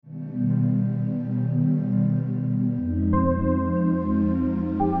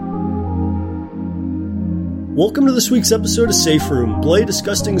Welcome to this week's episode of Safe Room, Blade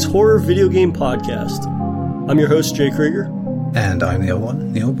Disgusting's horror video game podcast. I'm your host, Jay Krieger. And I'm the other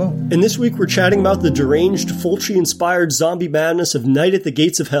one, Neil Bolt. And this week we're chatting about the deranged, Fulci-inspired zombie madness of Night at the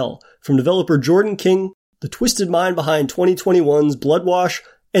Gates of Hell, from developer Jordan King, the twisted mind behind 2021's Bloodwash,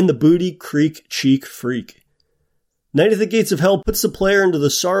 and the Booty Creek Cheek Freak. Night at the Gates of Hell puts the player into the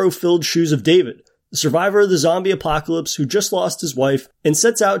sorrow-filled shoes of David, the survivor of the zombie apocalypse who just lost his wife and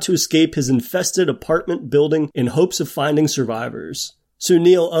sets out to escape his infested apartment building in hopes of finding survivors. So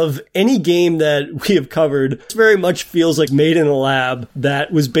Neil, of any game that we have covered, it very much feels like made in a lab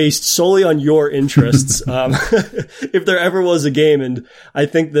that was based solely on your interests, if there ever was a game. And I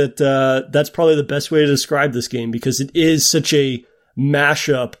think that that's probably the best way to describe this game, because it is such a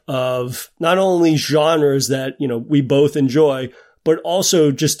mashup of not only genres that, you know, we both enjoy, but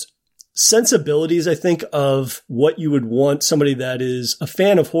also just sensibilities, I think, of what you would want somebody that is a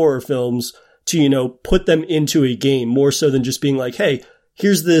fan of horror films to, you know, put them into a game, more so than just being like, hey,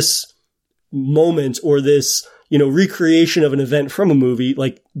 here's this moment or this, you know, recreation of an event from a movie.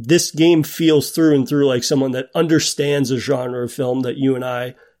 Like, this game feels through and through like someone that understands a genre of film that you and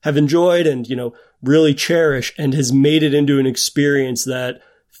I have enjoyed and, you know, really cherish, and has made it into an experience that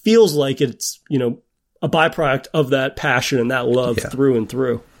feels like it's, you know, a byproduct of that passion and that love through and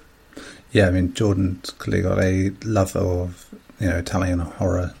through. Yeah, I mean, Jordan's clearly got a love of, you know, Italian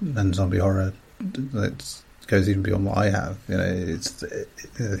horror and zombie horror that goes even beyond what I have. You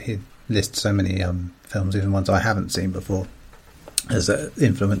know, he lists so many films, even ones I haven't seen before, as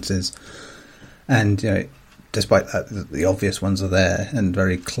influences. And, you know, despite that, the obvious ones are there and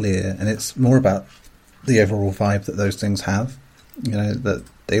very clear. And it's more about the overall vibe that those things have. You know, that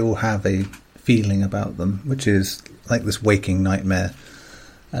they all have a feeling about them, which is like this waking nightmare.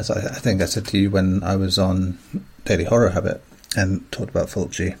 As I think I said to you when I was on Daily Horror Habit and talked about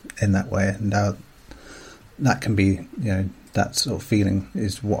Fulci in that way, and how that can be, you know, that sort of feeling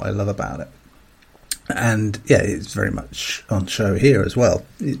is what I love about it. And yeah, it's very much on show here as well.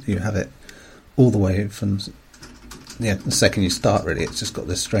 You have it all the way from, yeah, the second you start, really. It's just got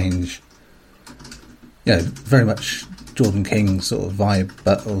this strange, you know, very much Jordan King sort of vibe,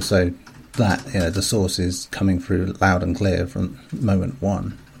 but also that, you know, the source is coming through loud and clear from moment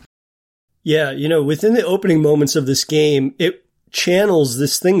one. Yeah, you know, within the opening moments of this game, it channels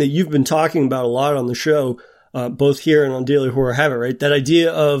this thing that you've been talking about a lot on the show, both here and on Daily Horror Habit, right? That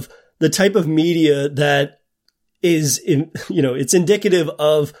idea of the type of media that is, you know, it's indicative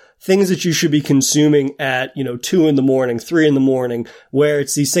of things that you should be consuming at, you know, 2 a.m, 3 a.m, where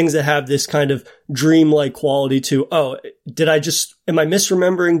it's these things that have this kind of dreamlike quality to, oh, am I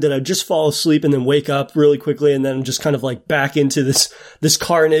misremembering? Did I just fall asleep and then wake up really quickly and then just kind of like back into this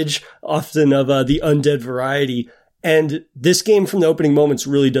carnage, often of the undead variety? And this game from the opening moments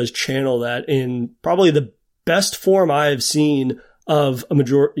really does channel that in probably the best form I have seen of a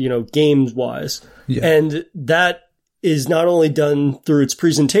majority, you know, games wise. Yeah. And that is not only done through its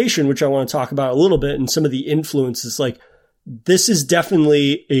presentation, which I want to talk about a little bit, and some of the influences. Like, this is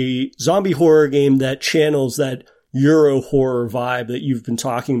definitely a zombie horror game that channels that Euro horror vibe that you've been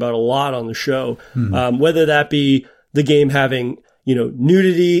talking about a lot on the show. Whether that be the game having, you know,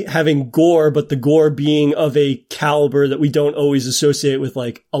 nudity, having gore, but the gore being of a caliber that we don't always associate with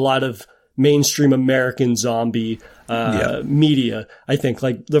like a lot of mainstream American zombie media. I think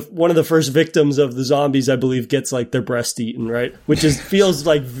like one of the first victims of the zombies, I believe, gets like their breast eaten, right? Which feels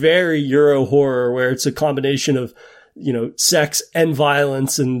like very Euro horror, where it's a combination of, you know, sex and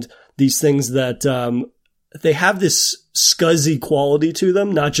violence and these things that they have this scuzzy quality to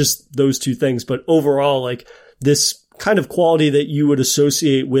them. Not just those two things, but overall, like this kind of quality that you would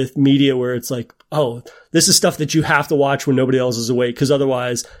associate with media where it's like, oh, this is stuff that you have to watch when nobody else is awake, because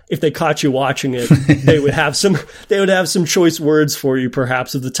otherwise, if they caught you watching it, they would have some choice words for you,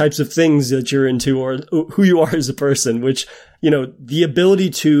 perhaps, of the types of things that you're into or who you are as a person, which, you know, the ability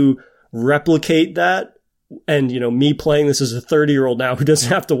to replicate that. And, you know, me playing this as a 30-year-old now who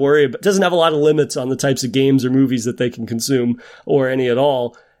doesn't have to worry about, doesn't have a lot of limits on the types of games or movies that they can consume, or any at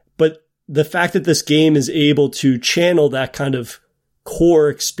all. But the fact that this game is able to channel that kind of core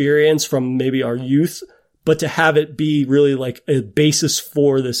experience from maybe our youth, but to have it be really like a basis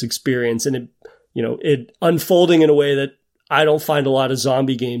for this experience, and it, you know, it unfolding in a way that I don't find a lot of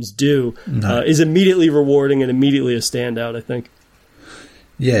zombie games do, is immediately rewarding and immediately a standout, I think.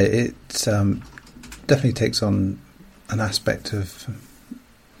 Yeah, it definitely takes on an aspect of,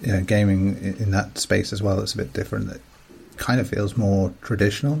 you know, gaming in that space as well that's a bit different. That kind of feels more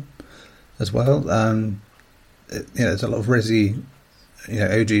traditional as well. You know, there's a lot of Resi, you know,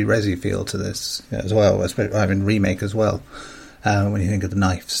 OG Resi feel to this, you know, as well, especially having remake as well. When you think of the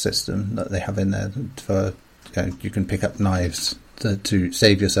knife system that they have in there for you can pick up knives to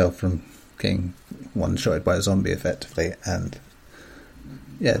save yourself from getting one-shotted by a zombie effectively, and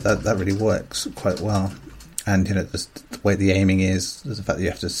that really works quite well. And the way the aiming is, the fact that you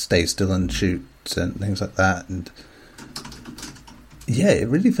have to stay still and shoot and things like that, and it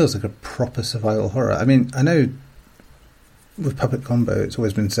really feels like a proper survival horror. I mean, I know with Puppet Combo, it's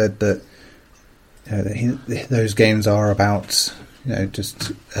always been said that those games are about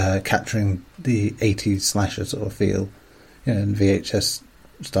just capturing the 80s slasher sort of feel, and VHS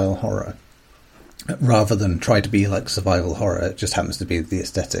style horror, rather than try to be like survival horror. It just happens to be the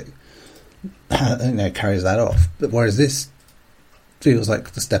aesthetic carries that off. But whereas this feels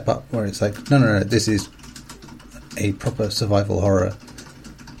like the step up, where it's like no, this is a proper survival horror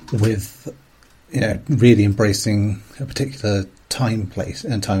with really embracing a particular time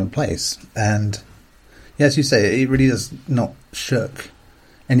and place. And as you say, it really does not shirk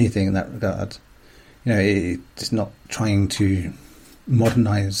anything in that regard. It's not trying to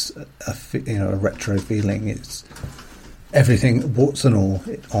modernize a retro feeling. It's everything, warts and all,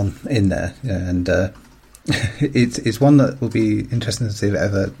 in there, and it's one that will be interesting to see if it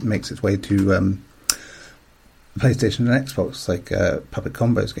ever makes its way to PlayStation and Xbox, like Puppet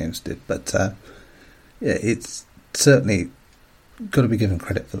Combo's games did. But it's certainly got to be given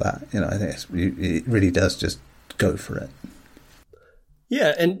credit for that. I think it really does just go for it.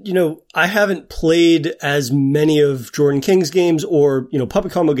 Yeah, and I haven't played as many of Jordan King's games or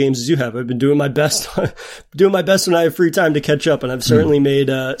Puppet Combo games as you have. I've been doing my best, when I have free time to catch up, and I've certainly made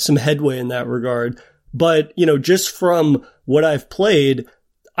some headway in that regard. But just from what I've played,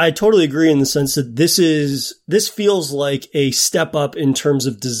 I totally agree in the sense that this feels like a step up in terms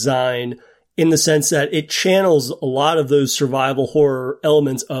of design, in the sense that it channels a lot of those survival horror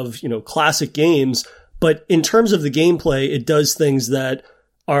elements of classic games. But in terms of the gameplay, it does things that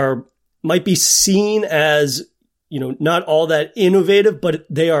might be seen as, not all that innovative, but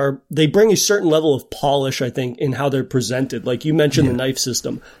they bring a certain level of polish, I think, in how they're presented. Like you mentioned, the knife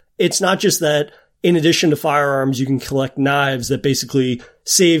system. It's not just that in addition to firearms, you can collect knives that basically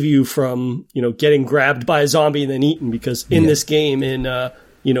save you from, getting grabbed by a zombie and then eaten, because in this game, in,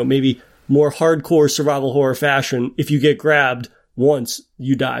 maybe more hardcore survival horror fashion, if you get grabbed once,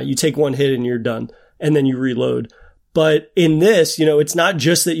 you die. You take one hit and you're done. And then you reload. But in this, it's not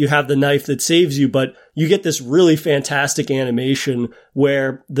just that you have the knife that saves you, but you get this really fantastic animation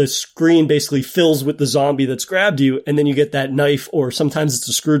where the screen basically fills with the zombie that's grabbed you, and then you get that knife, or sometimes it's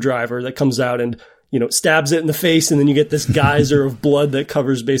a screwdriver that comes out and, stabs it in the face, and then you get this geyser of blood that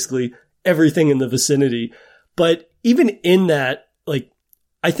covers basically everything in the vicinity. But even in that,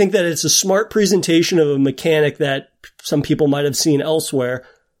 I think that it's a smart presentation of a mechanic that some people might have seen elsewhere.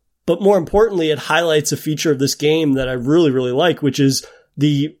 But more importantly, it highlights a feature of this game that I really, really like, which is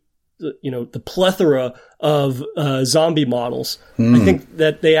the plethora of zombie models. I think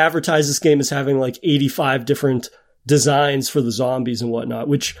that they advertise this game as having 85 different designs for the zombies and whatnot,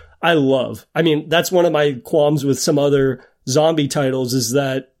 which I love. I mean, that's one of my qualms with some other zombie titles, is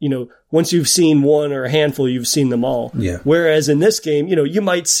that, once you've seen one or a handful, you've seen them all. Yeah. Whereas in this game, you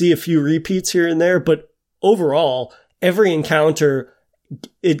might see a few repeats here and there, but overall, every encounter,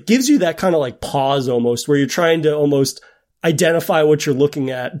 it gives you that kind of pause almost, where you're trying to almost identify what you're looking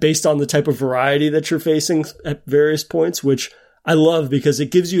at based on the type of variety that you're facing at various points, which I love, because it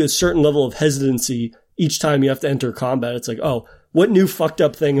gives you a certain level of hesitancy each time you have to enter combat. It's like, oh, what new fucked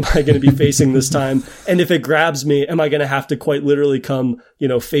up thing am I going to be facing this time? And if it grabs me, am I going to have to quite literally come,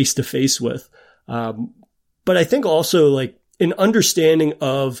 face to face with? But I think also an understanding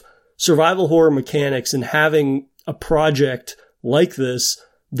of survival horror mechanics and having a project like this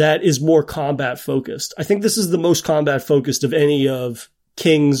that is more combat focused. I think this is the most combat focused of any of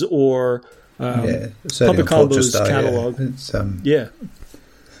King's or Puppet Combo's catalog.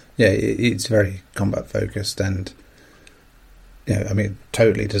 It's very combat focused, and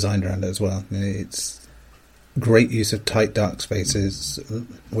totally designed around it as well. It's great use of tight dark spaces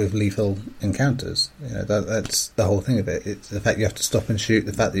with lethal encounters. That's the whole thing of it. It's the fact you have to stop and shoot,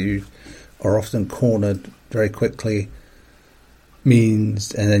 the fact that you are often cornered very quickly,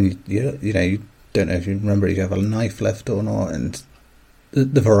 means, and then you don't know if you remember if you have a knife left or not, and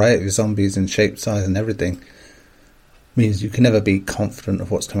the variety of zombies and shape, size, and everything means you can never be confident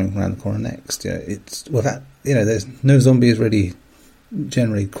of what's coming around the corner next. It's without there's no zombie is really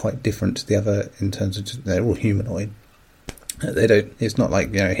generally quite different to the other in terms of they're all humanoid. They don't. It's not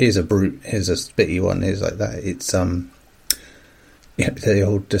like here's a brute, here's a spitty one, here's like that. It's they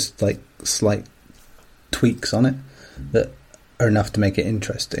all just slight tweaks on it that are enough to make it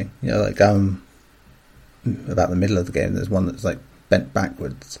interesting. About the middle of the game, there's one that's bent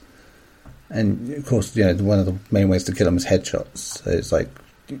backwards, And of course, one of the main ways to kill them is headshots. So it's like,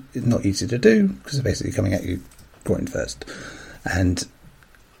 it's not easy to do because they're basically coming at you groin first. And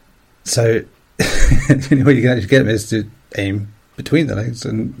so the only way you can actually get them is to aim between the legs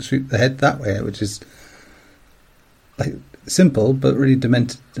and shoot the head that way, which is like simple but really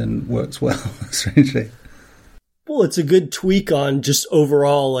demented and works well, strangely. Well, it's a good tweak on just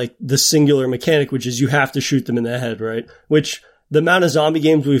overall like the singular mechanic, which is you have to shoot them in the head, right? Which the amount of zombie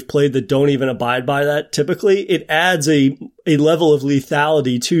games we've played that don't even abide by that, typically, it adds a level of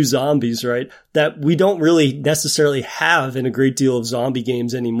lethality to zombies, right? That we don't really necessarily have in a great deal of zombie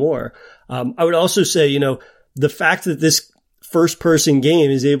games anymore. I would also say, the fact that this first-person game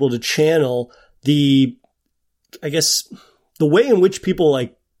is able to channel the way in which people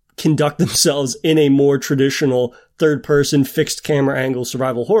like conduct themselves in a more traditional third-person fixed camera angle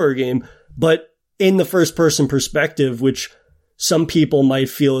survival horror game, but in the first-person perspective, which some people might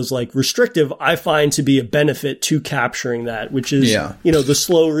feel is like restrictive, I find to be a benefit to capturing that, which is, the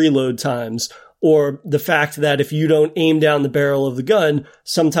slow reload times, or the fact that if you don't aim down the barrel of the gun,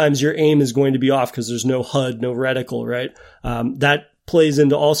 sometimes your aim is going to be off because there's no HUD, no reticle, right? That plays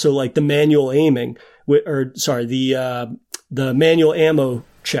into also like the manual aiming, the manual ammo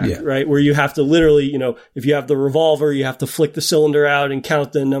check, right? Where you have to literally, if you have the revolver, you have to flick the cylinder out and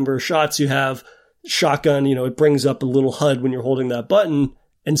count the number of shots you have. Shotgun, it brings up a little HUD when you're holding that button,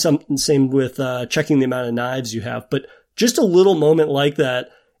 and same with checking the amount of knives you have. But just a little moment like that,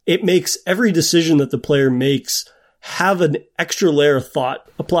 it makes every decision that the player makes have an extra layer of thought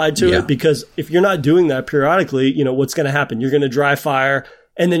applied to it, because if you're not doing that periodically, what's going to happen? You're going to dry fire,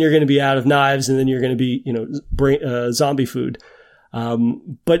 and then you're going to be out of knives, and then you're going to be, zombie food.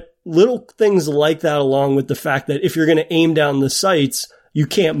 But little things like that, along with the fact that if you're going to aim down the sights, you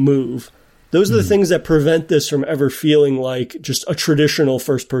can't move. Those are the things that prevent this from ever feeling like just a traditional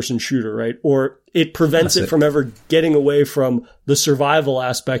first-person shooter, right? Or it prevents it from ever getting away from the survival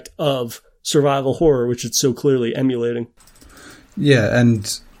aspect of survival horror, which it's so clearly emulating. Yeah,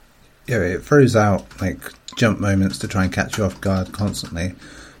 and it throws out like jump moments to try and catch you off guard constantly,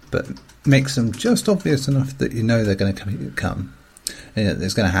 but makes them just obvious enough that they're going to come. And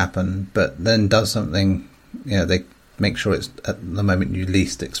it's going to happen, but then does something, they make sure it's at the moment you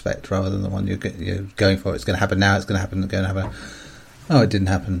least expect rather than the one you're going for. It's going to happen now, it's going to happen, oh, it didn't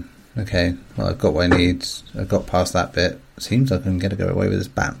happen. Okay, well, I've got what I need. I've got past that bit. Seems like I'm going to go away with this.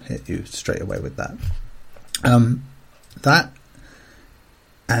 Bam, hit you straight away with that. That,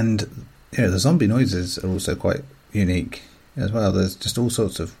 and the zombie noises are also quite unique as well. There's just all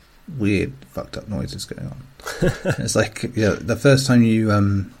sorts of weird, fucked up noises going on. It's like, the first time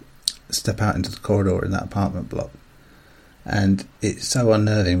you step out into the corridor in that apartment block, and it's so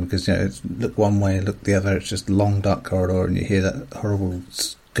unnerving because it's look one way, look the other. It's just a long dark corridor, and you hear that horrible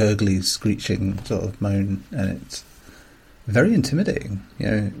gurgly, screeching sort of moan, and it's very intimidating.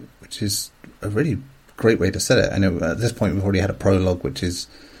 Which is a really great way to set it. I know at this point we've already had a prologue, which is,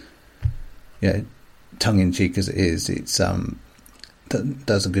 tongue in cheek as it is. It's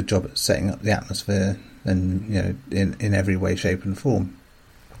does a good job at setting up the atmosphere, and in every way, shape, and form.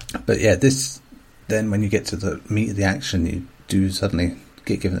 But this. Then when you get to the meat of the action, you do suddenly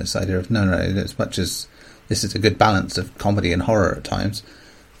get given this idea of no, as much as this is a good balance of comedy and horror at times,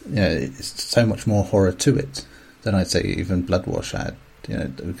 it's so much more horror to it than I'd say even Bloodwash had,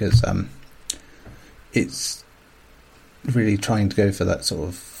 because it's really trying to go for that sort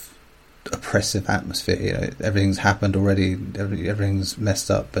of oppressive atmosphere. Everything's happened already, everything's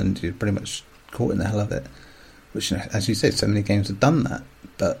messed up, and you're pretty much caught in the hell of it, which, as you say, so many games have done that,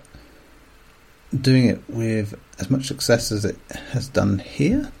 but doing it with as much success as it has done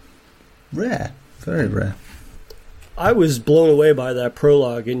here, rare, very rare. I was blown away by that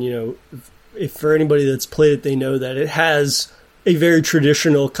prologue, and if for anybody that's played it, they know that it has a very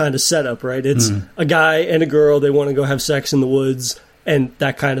traditional kind of setup, right? It's a guy and a girl, they want to go have sex in the woods, and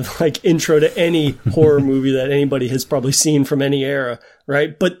that kind of like intro to any horror movie that anybody has probably seen from any era,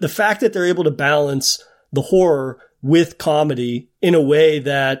 right? But the fact that they're able to balance the horror with comedy in a way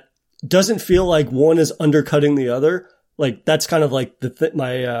that doesn't feel like one is undercutting the other. Like that's kind of like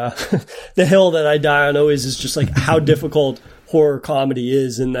the hill that I die on always, is just like how difficult horror comedy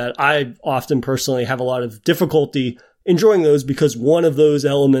is, in that I often personally have a lot of difficulty enjoying those because one of those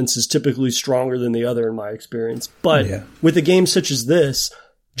elements is typically stronger than the other in my experience. But with a game such as this,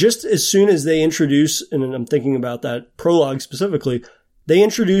 just as soon as they introduce, and I'm thinking about that prologue specifically, they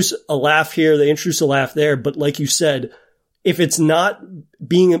introduce a laugh here, they introduce a laugh there, but like you said, if it's not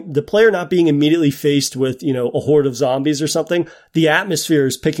the player not being immediately faced with, you know, a horde of zombies or something, the atmosphere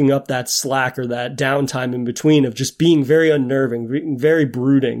is picking up that slack or that downtime in between of just being very unnerving, very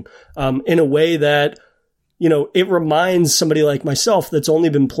brooding, in a way that, you know, it reminds somebody like myself that's only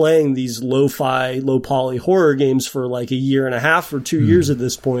been playing these lo-fi, low-poly horror games for like a year and a half or 2 years at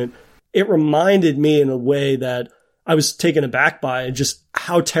this point. It reminded me in a way that I was taken aback by just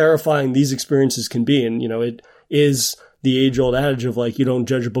how terrifying these experiences can be. And, you know, it is the age-old adage of like, you don't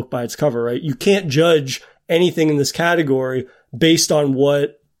judge a book by its cover, right? You can't judge anything in this category based on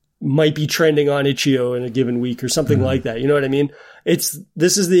what might be trending on Itch.io in a given week or something like that. You know what I mean?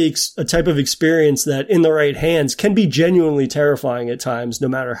 This is a type of experience that in the right hands can be genuinely terrifying at times, no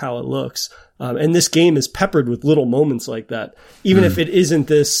matter how it looks. And this game is peppered with little moments like that. Even if it isn't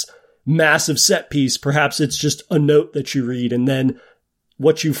this massive set piece, perhaps it's just a note that you read and then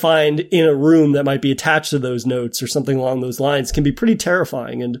what you find in a room that might be attached to those notes or something along those lines can be pretty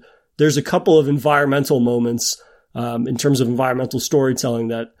terrifying. And there's a couple of environmental moments, in terms of environmental storytelling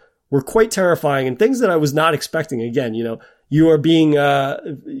that were quite terrifying and things that I was not expecting. Again, you know, you are being,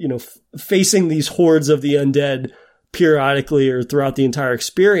 facing these hordes of the undead periodically or throughout the entire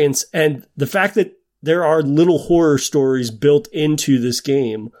experience. And the fact that there are little horror stories built into this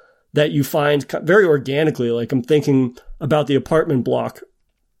game that you find very organically, like I'm thinking about the apartment block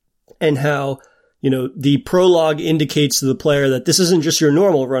and how, you know, the prologue indicates to the player that this isn't just your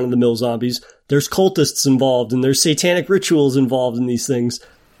normal run-of-the-mill zombies. There's cultists involved and there's satanic rituals involved in these things.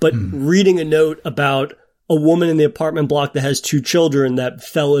 But reading a note about a woman in the apartment block that has 2 children that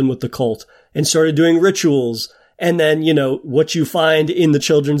fell in with the cult and started doing rituals. And then, you know, what you find in the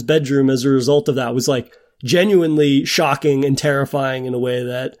children's bedroom as a result of that was like genuinely shocking and terrifying in a way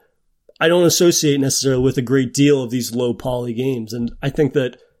that I don't associate necessarily with a great deal of these low poly games. And I think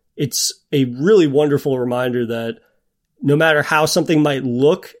that it's a really wonderful reminder that no matter how something might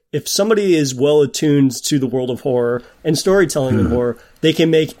look, if somebody is well attuned to the world of horror and storytelling in horror, they can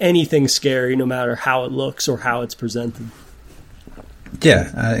make anything scary no matter how it looks or how it's presented.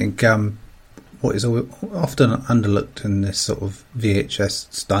 Yeah, I think what is often underlooked in this sort of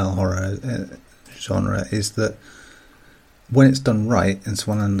VHS style horror genre is that when it's done right and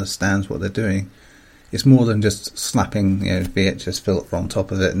someone understands what they're doing, it's more than just slapping, you know, VHS filter on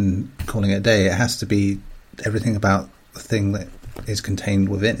top of it and calling it a day. It has to be everything about the thing that is contained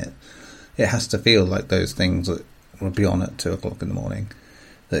within it. It has to feel like those things that would be on at 2 o'clock in the morning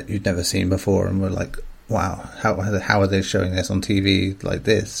that you'd never seen before and were like, wow, how are they showing this on TV like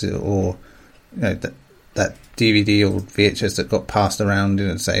this? Or, you know, that DVD or VHS that got passed around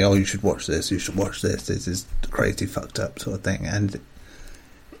and say, oh, you should watch this, this is crazy fucked up sort of thing. And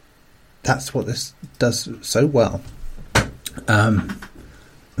that's what this does so well. I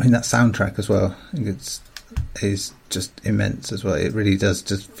mean, that soundtrack as well, I think is just immense as well. It really does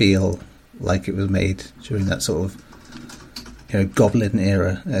just feel like it was made during that sort of, you know, Goblin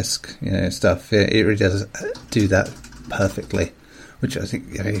era-esque, you know, stuff. It really does do that perfectly, which I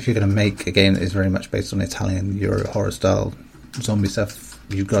think, you know, if you're going to make a game that is very much based on Italian Euro horror style zombie stuff,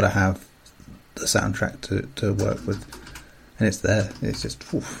 you've got to have the soundtrack to work with, and it's there. It's just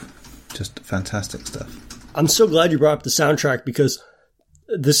fantastic stuff. I'm so glad you brought up the soundtrack, because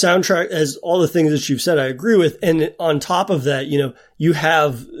the soundtrack, as all the things that you've said, I agree with. And on top of that, you know, you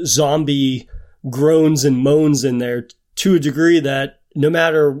have zombie groans and moans in there to a degree that no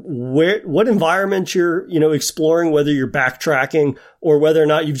matter what environment you're, you know, exploring, whether you're backtracking or whether or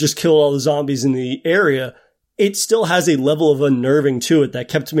not you've just killed all the zombies in the area, it still has a level of unnerving to it that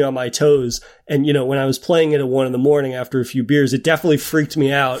kept me on my toes. And, you know, when I was playing it at 1 a.m. after a few beers, it definitely freaked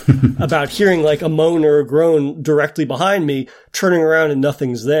me out about hearing like a moan or a groan directly behind me, turning around and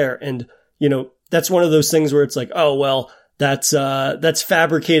nothing's there. And, you know, that's one of those things where it's like, oh, well, that's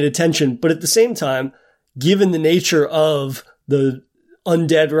fabricated tension. But at the same time, given the nature of the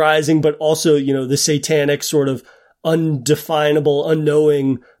undead rising, but also, you know, the satanic sort of undefinable,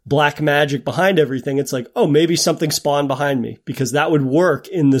 unknowing black magic behind everything, it's like, oh, maybe something spawned behind me, because that would work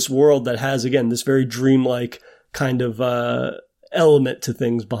in this world that has, again, this very dreamlike kind of element to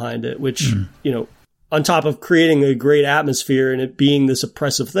things behind it, which, you know, on top of creating a great atmosphere and it being this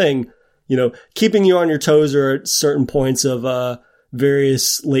oppressive thing, you know, keeping you on your toes or at certain points of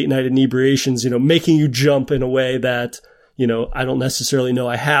various late night inebriations, you know, making you jump in a way that, you know, I don't necessarily know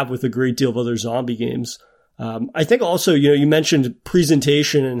I have with a great deal of other zombie games. I think also, you know, you mentioned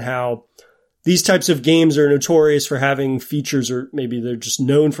presentation and how these types of games are notorious for having features, or maybe they're just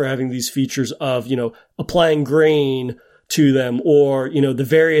known for having these features of, you know, applying grain to them, or, you know, the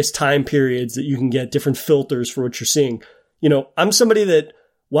various time periods that you can get different filters for what you're seeing. You know, I'm somebody that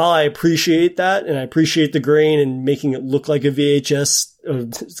while I appreciate that and I appreciate the grain and making it look like a VHS,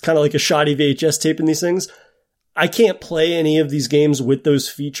 it's kind of like a shoddy VHS tape in these things, I can't play any of these games with those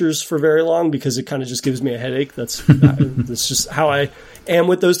features for very long because it kind of just gives me a headache. That's just how I am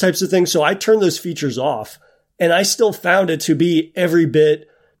with those types of things. So I turn those features off, and I still found it to be every bit,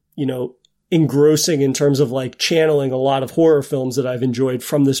 engrossing in terms of like channeling a lot of horror films that I've enjoyed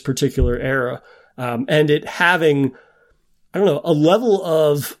from this particular era. And it having, I don't know, a level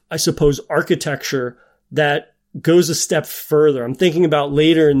of, I suppose, architecture that goes a step further. I'm thinking about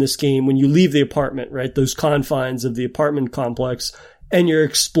later in this game when you leave the apartment, right? Those confines of the apartment complex, and you're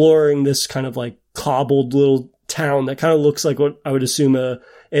exploring this kind of like cobbled little town that kind of looks like what I would assume a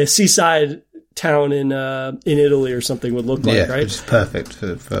seaside town in Italy or something would look like, right? Which is perfect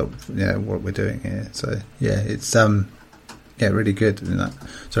for what we're doing here. So it's really good in that.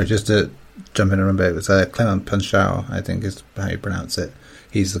 Sorry, just to jump in and remember, it was Clement Panchal, I think is how you pronounce it.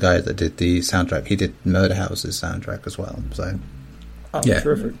 He's the guy that did the soundtrack. He did Murder House's soundtrack as well. So,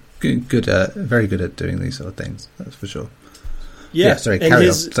 terrific. Good, very good at doing these sort of things. That's for sure. Yeah, sorry, carry on.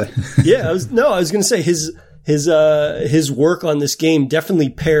 I was going to say his work on this game definitely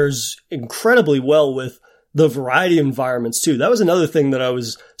pairs incredibly well with the variety of environments too. That was another thing that I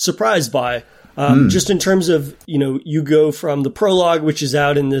was surprised by. Just in terms of, you go from the prologue, which is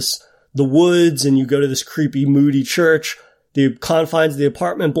out in the woods, and you go to this creepy, moody church, the confines of the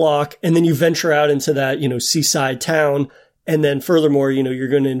apartment block, and then you venture out into that, seaside town. And then furthermore, you're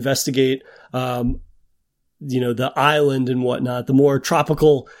going to investigate, the island and whatnot, the more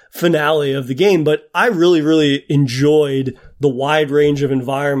tropical finale of the game. But I really, really enjoyed the wide range of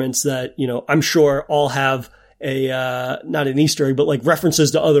environments that, I'm sure all have not an Easter egg, but like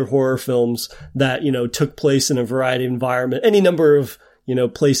references to other horror films that, took place in a variety of environment, any number of,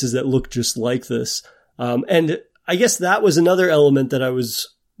 places that look just like this. And I guess that was another element that I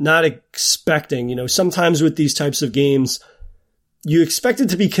was not expecting. Sometimes with these types of games, you expect it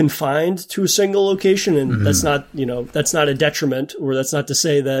to be confined to a single location, and that's not a detriment, or that's not to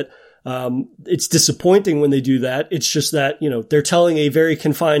say that it's disappointing when they do that. It's just that, they're telling a very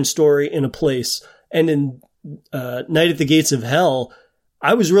confined story in a place. And in Night at the Gates of Hell,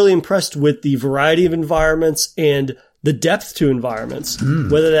 I was really impressed with the variety of environments and the depth to environments,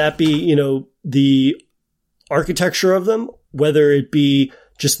 whether that be, the architecture of them, whether it be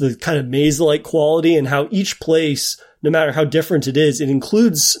just the kind of maze-like quality, and how each place, no matter how different it is, it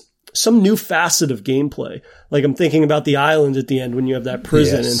includes some new facet of gameplay. Like I'm thinking about the island at the end when you have that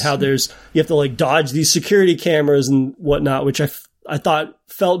prison, and how you have to like dodge these security cameras and whatnot, which I thought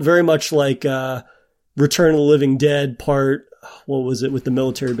felt very much like Return of the Living Dead part. What was it with the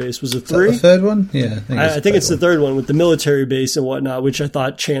military base? Was it 3? The third one? Yeah, I think it's the third one with the military base and whatnot, which I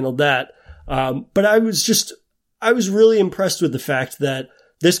thought channeled that. But I was really impressed with the fact that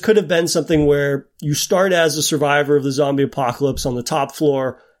this could have been something where you start as a survivor of the zombie apocalypse on the top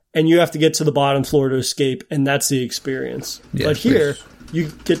floor, and you have to get to the bottom floor to escape, and that's the experience. Yeah, but here,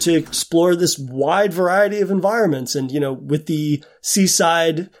 you get to explore this wide variety of environments, and, with the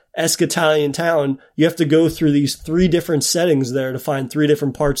seaside-esque Italian town, you have to go through these 3 different settings there to find 3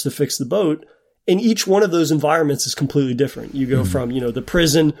 different parts to fix the boat, and each one of those environments is completely different. You go from, the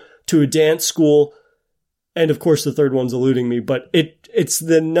prison to a dance school, and of course the third one's eluding me, but it's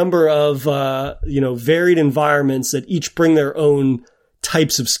the number of, varied environments that each bring their own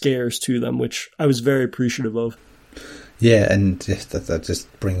types of scares to them, which I was very appreciative of. Yeah, and that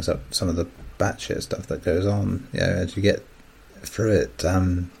just brings up some of the batshit stuff that goes on, as you get through it.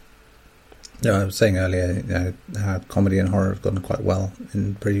 I was saying earlier, how comedy and horror have gone quite well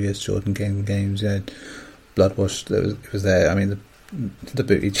in previous Jordan King games. Bloodwash, it was there. I mean, the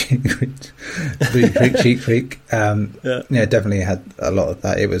Booty Cheek Freak, definitely had a lot of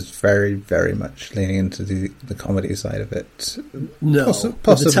that. It was very, very much leaning into the comedy side of it. No,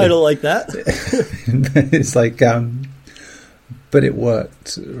 possibly. With a title like that, it's like, but it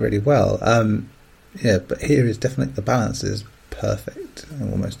worked really well. But here is definitely, the balance is perfect.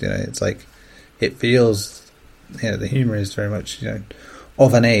 Almost, it's like, it feels, the humor is very much,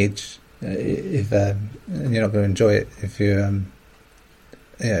 of an age. If and you're not going to enjoy it if you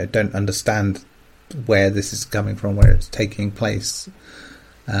don't understand where this is coming from, where it's taking place,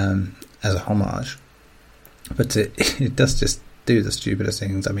 as a homage. But it does just do the stupidest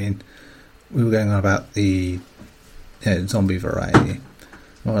things. I mean, we were going on about the zombie variety.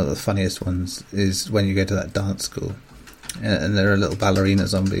 One of the funniest ones is when you go to that dance school, and there are little ballerina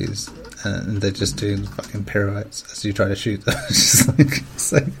zombies, and they're just doing fucking pirouettes as you try to shoot them.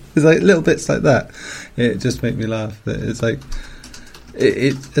 It's like little bits like that. It just made me laugh. It's like,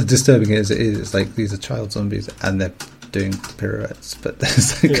 it's as disturbing as it is. It's like, these are child zombies, and they're doing pirouettes, but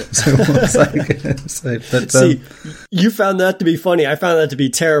see, you found that to be funny. I found that to be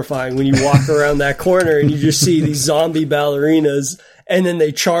terrifying when you walk around that corner and you just see these zombie ballerinas, and then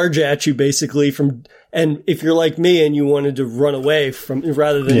they charge at you basically from. And if you're like me and you wanted to run away from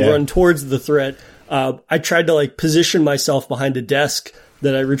rather than run towards the threat, I tried to like position myself behind a desk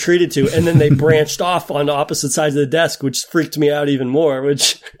that I retreated to, and then they branched off on opposite sides of the desk, which freaked me out even more,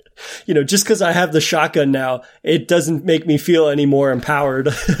 which, you know, just because I have the shotgun now, it doesn't make me feel any more empowered.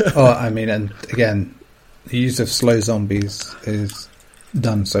 I mean, and again, the use of slow zombies is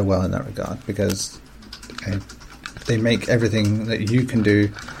done so well in that regard, because they make everything that you can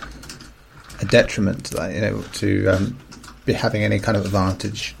do a detriment to that, you know, to be having any kind of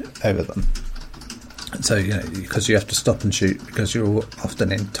advantage over them. So, you know, because you have to stop and shoot, because you're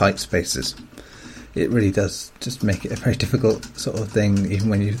often in tight spaces, it really does just make it a very difficult sort of thing, even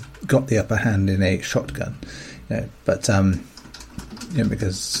when you've got the upper hand in a shotgun. You know, but you know,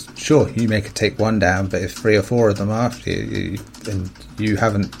 because sure, you may take one down, but if 3 or 4 of them are after you, and you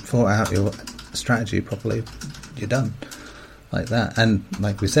haven't thought out your strategy properly, you're done. Like that. And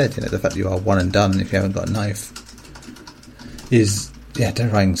like we said, you know, the fact that you are one and done if you haven't got a knife is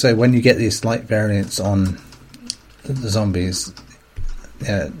terrifying. So when you get these slight variants on the zombies,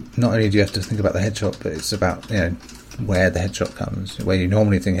 not only do you have to think about the headshot, but it's about, you know, where the headshot comes, where you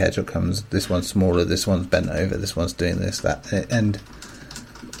normally think a headshot comes. This one's smaller, this one's bent over, this one's doing this, that, and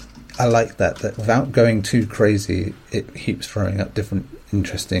I like that without going too crazy, it keeps throwing up different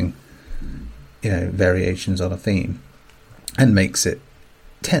interesting, you know, variations on a theme. And makes it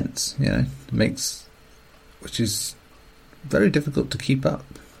tense, you know, which is very difficult to keep up,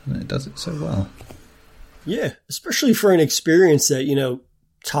 and it does it so well. Yeah, especially for an experience that, you know,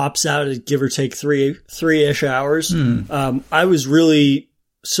 tops out at give or take three-ish hours. I was really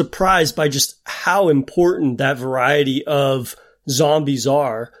surprised by just how important that variety of zombies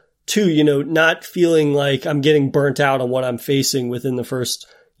are to, you know, not feeling like I'm getting burnt out on what I'm facing within the first,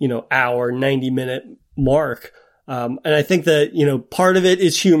 you know, hour, 90-minute mark. And I think that, you know, part of it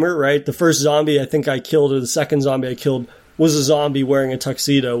is humor, right? The first zombie I think I killed, or the second zombie I killed, was a zombie wearing a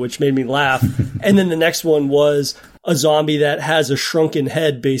tuxedo, which made me laugh. And then the next one was a zombie that has a shrunken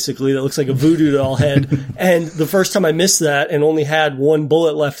head, basically, that looks like a voodoo doll head. And the first time I missed that and only had one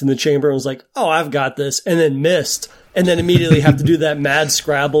bullet left in the chamber, I was like, oh, I've got this, and then missed. And then immediately have to do that mad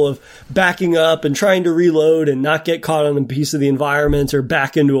scrabble of backing up and trying to reload and not get caught on a piece of the environment or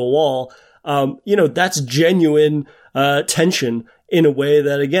back into a wall. You know, that's genuine tension in a way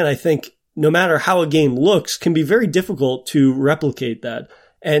that, again, I think no matter how a game looks, can be very difficult to replicate that.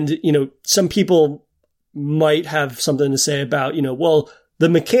 And, you know, some people might have something to say about, you know, well, the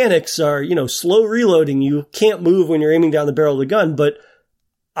mechanics are, you know, slow reloading. You can't move when you're aiming down the barrel of the gun. But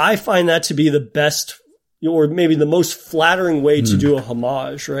I find that to be the best, or maybe the most flattering way to do a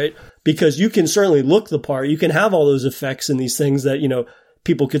homage, right? Because you can certainly look the part. You can have all those effects and these things that, you know,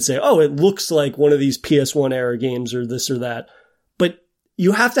 people could say, oh, it looks like one of these PS1 era games or this or that. But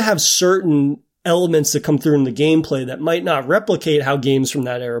you have to have certain elements that come through in the gameplay that might not replicate how games from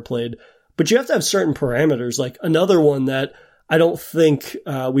that era played. But you have to have certain parameters. Like another one that I don't think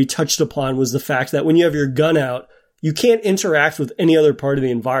we touched upon was the fact that when you have your gun out, you can't interact with any other part of the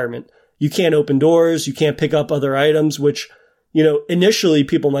environment. You can't open doors. You can't pick up other items, which, you know, initially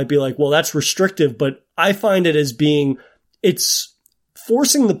people might be like, well, that's restrictive. But I find it as being, it's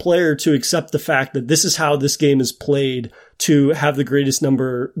forcing the player to accept the fact that this is how this game is played to have the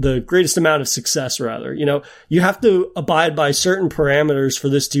greatest amount of success, rather. You know, you have to abide by certain parameters for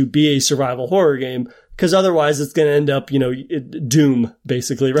this to be a survival horror game, because otherwise it's going to end up, you know, Doom,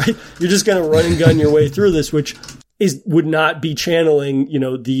 basically, right? You're just going to run and gun your way through this, which would not be channeling, you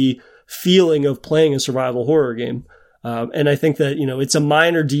know, the feeling of playing a survival horror game. And I think that, you know, it's a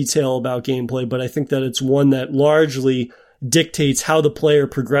minor detail about gameplay, but I think that it's one that largely dictates how the player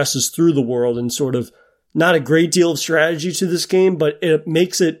progresses through the world, and sort of not a great deal of strategy to this game, but it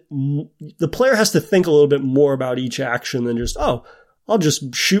makes it, the player has to think a little bit more about each action than just, oh, I'll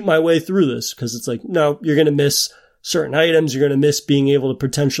just shoot my way through this. Because it's like, no, you're going to miss certain items. You're going to miss being able to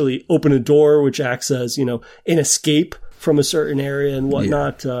potentially open a door, which acts as, you know, an escape from a certain area and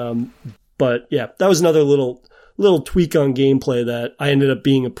whatnot. Yeah. But yeah, that was another little tweak on gameplay that I ended up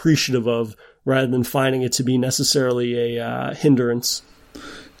being appreciative of, rather than finding it to be necessarily a hindrance.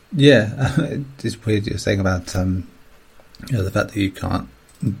 Yeah, it's weird you're saying about you know, the fact that you can't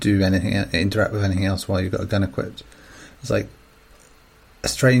do anything, interact with anything else while you've got a gun equipped. It's like a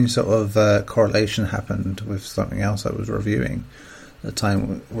strange sort of correlation happened with something else I was reviewing at the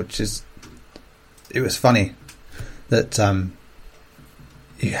time, which is, it was funny that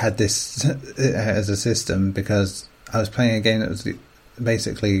you had this as a system, because I was playing a game that was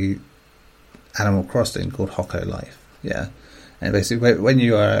basically Animal Crossing called Hokko Life. Yeah, and basically when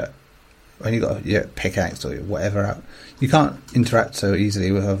you got your pickaxe or whatever out, you can't interact so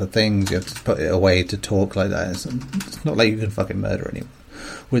easily with other things. You have to put it away to talk like that. It's not like you can fucking murder anyone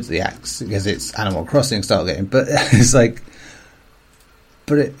with the axe because it's Animal Crossing style game. But it's like,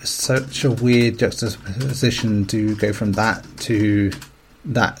 but it's such a weird juxtaposition to go from that to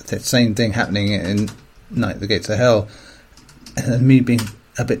the same thing happening in Night at the Gates of Hell, and then me being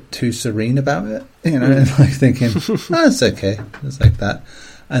a bit too serene about it, and like thinking, oh, it's okay, it's like that.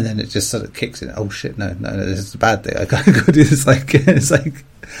 And then it just sort of kicks in. Oh shit! No, this is a bad thing. I gotta go do this.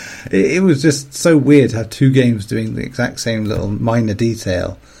 It was just so weird to have two games doing the exact same little minor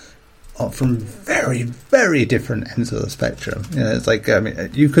detail from very, very different ends of the spectrum. It's like, I mean,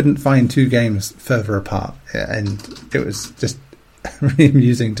 you couldn't find two games further apart, and it was just really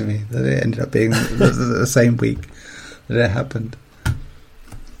amusing to me that it ended up being the same week that it happened.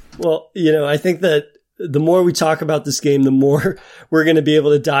 Well, I think that the more we talk about this game, the more we're going to be able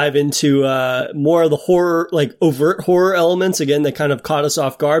to dive into more of the horror, like overt horror elements, again, that kind of caught us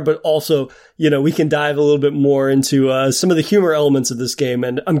off guard, but also, we can dive a little bit more into some of the humor elements of this game.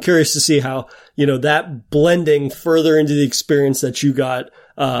 And I'm curious to see how, that blending further into the experience that you got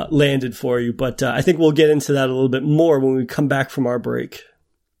landed for you. But I think we'll get into that a little bit more when we come back from our break.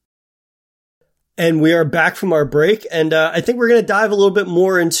 And we are back from our break, and I think we're going to dive a little bit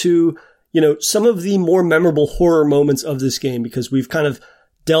more into some of the more memorable horror moments of this game, because we've kind of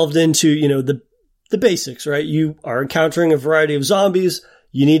delved into, the basics, right? You are encountering a variety of zombies.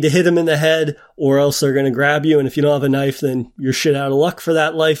 You need to hit them in the head or else they're going to grab you. And if you don't have a knife, then you're shit out of luck for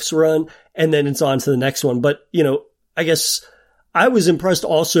that life's run. And then it's on to the next one. But, I guess I was impressed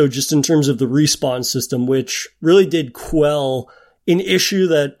also just in terms of the respawn system, which really did quell an issue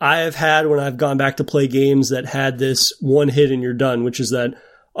that I have had when I've gone back to play games that had this one hit and you're done, which is that,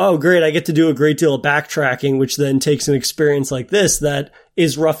 oh, great, I get to do a great deal of backtracking, which then takes an experience like this that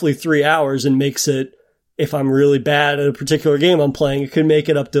is roughly 3 hours and makes it, if I'm really bad at a particular game I'm playing, it could make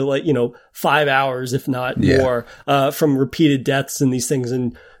it up to 5 hours, if not more, from repeated deaths and these things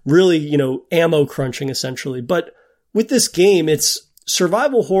and really, ammo crunching essentially. But with this game, it's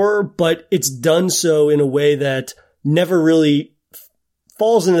survival horror, but it's done so in a way that never really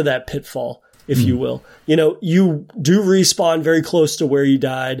falls into that pitfall, if you will. You do respawn very close to where you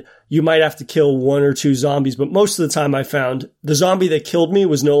died. You might have to kill one or two zombies, but most of the time I found the zombie that killed me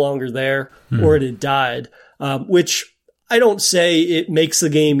was no longer there or it had died, which I don't say it makes the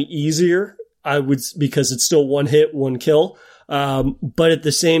game easier. Because it's still one hit, one kill. But at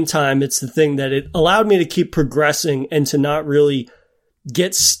the same time, it's the thing that it allowed me to keep progressing and to not really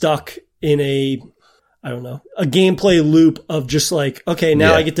get stuck in a gameplay loop of just like, okay,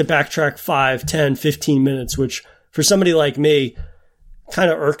 now I get to backtrack 5, 10, 15 minutes, which for somebody like me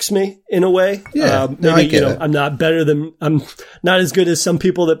kind of irks me in a way. Yeah, maybe, I'm not as good as some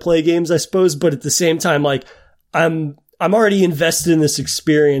people that play games, I suppose, but at the same time, like I'm already invested in this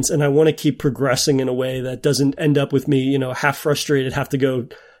experience and I want to keep progressing in a way that doesn't end up with me, half frustrated, have to go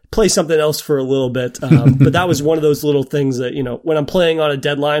play something else for a little bit. But that was one of those little things that, when I'm playing on a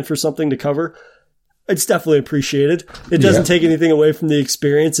deadline for something to cover, it's definitely appreciated. It doesn't take anything away from the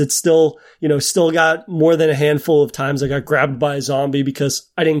experience. It's still, still got more than a handful of times I got grabbed by a zombie because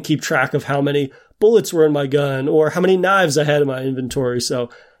I didn't keep track of how many bullets were in my gun or how many knives I had in my inventory. So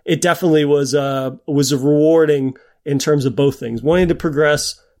it definitely was rewarding in terms of both things, wanting to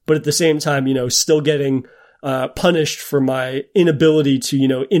progress, but at the same time, still getting punished for my inability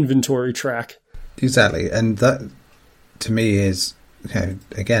to, inventory track. Exactly. And that to me is,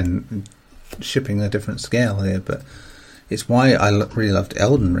 again, shipping a different scale here, but it's why I really loved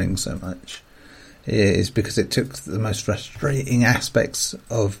Elden Ring so much, is because it took the most frustrating aspects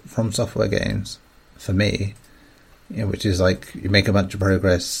of From Software games for me, which is like you make a bunch of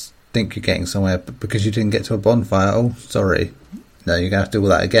progress, think you're getting somewhere, but because you didn't get to a bonfire, oh sorry, no, you're gonna have to do all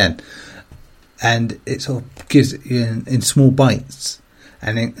that again. And it sort of gives it in small bites,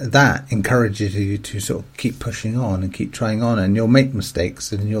 and that encourages you to sort of keep pushing on and keep trying on, and you'll make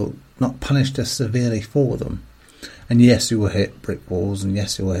mistakes and you'll not punished as severely for them. And yes, you will hit brick walls, and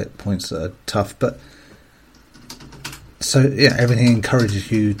yes, you will hit points that are tough, but so everything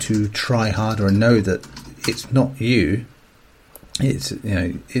encourages you to try harder and know that it's not you, it's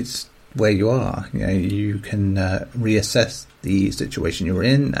it's where you are. You can reassess the situation you're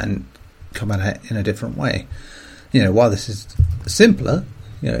in and come at it in a different way. While this is simpler,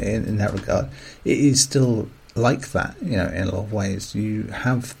 in that regard, it is still like that. In a lot of ways, you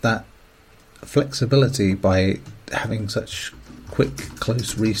have that flexibility by having such quick,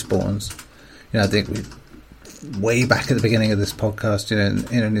 close respawns. I think way back at the beginning of this podcast,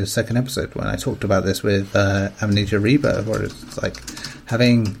 in the second episode when I talked about this with Amnesia Rebirth, where it's like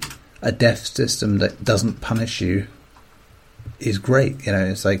having a death system that doesn't punish you is great.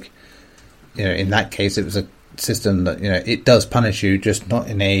 It's like, in that case, it was a system that, it does punish you, just not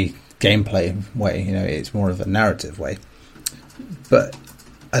in a gameplay way. It's more of a narrative way. But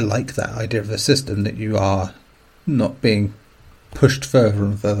I like that idea of a system that you are not being pushed further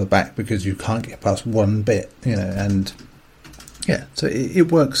and further back because you can't get past one bit, and yeah, so it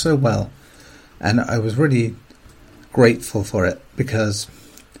works so well. And I was really grateful for it because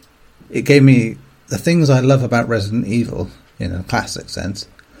it gave me the things I love about Resident Evil in a classic sense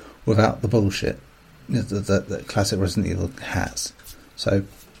without the bullshit that classic Resident Evil has. So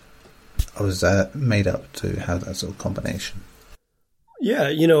I was made up to have that sort of combination. Yeah,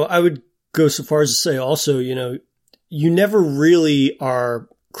 I would go so far as to say also, you never really are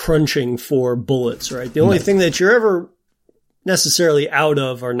crunching for bullets, right? The only thing that you're ever necessarily out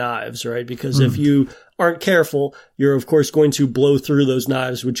of are knives, right? Because if you aren't careful, you're of course going to blow through those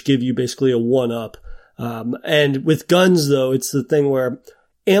knives, which give you basically a 1-up. And with guns, though, it's the thing where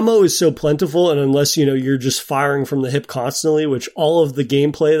ammo is so plentiful, and unless, you're just firing from the hip constantly, which all of the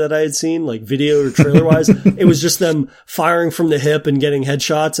gameplay that I had seen, like video or trailer wise, it was just them firing from the hip and getting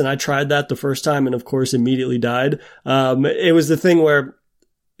headshots. And I tried that the first time and of course immediately died. It was the thing where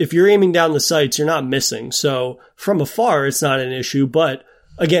if you're aiming down the sights, you're not missing. So from afar, it's not an issue. But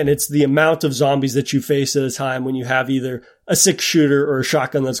again, it's the amount of zombies that you face at a time when you have either a 6-shooter or a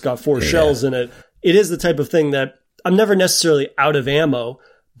shotgun that's got 4 shells in it. It is the type of thing that I'm never necessarily out of ammo,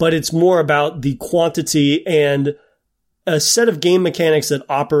 but it's more about the quantity and a set of game mechanics that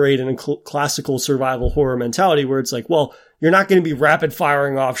operate in a classical survival horror mentality where it's like, well, you're not going to be rapid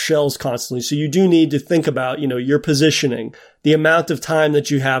firing off shells constantly. So you do need to think about, your positioning, the amount of time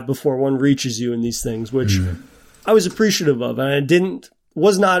that you have before one reaches you in these things, which I was appreciative of. And I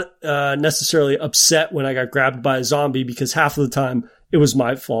was not necessarily upset when I got grabbed by a zombie because half of the time it was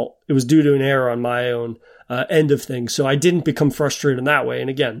my fault. It was due to an error on my own end of things. So I didn't become frustrated in that way. And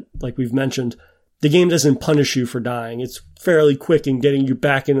again, like we've mentioned, the game doesn't punish you for dying. It's fairly quick in getting you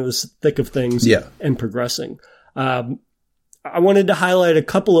back into the thick of things and progressing. I wanted to highlight a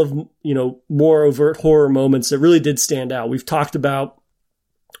couple of, more overt horror moments that really did stand out. We've talked about,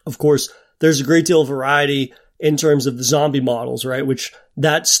 of course, there's a great deal of variety in terms of the zombie models, right? Which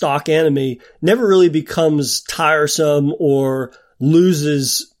that stock enemy never really becomes tiresome or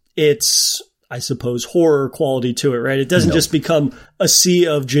loses its, I suppose, horror quality to it, right? It doesn't just become a sea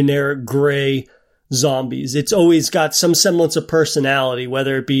of generic gray zombies. It's always got some semblance of personality,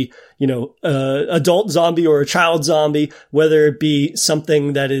 whether it be, adult zombie or a child zombie, whether it be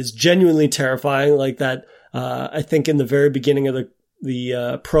something that is genuinely terrifying, like that. I think in the very beginning of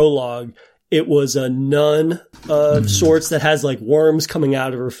the prologue, it was a nun of sorts that has like worms coming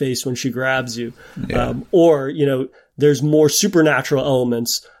out of her face when she grabs you. Yeah. Or, there's more supernatural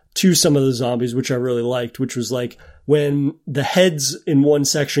elements to some of the zombies, which I really liked, which was like when the heads in one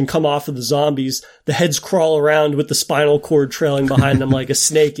section come off of the zombies, the heads crawl around with the spinal cord trailing behind them like a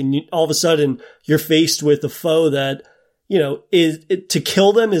snake. And all of a sudden you're faced with a foe that, to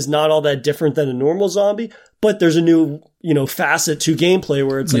kill them is not all that different than a normal zombie, but there's a new, facet to gameplay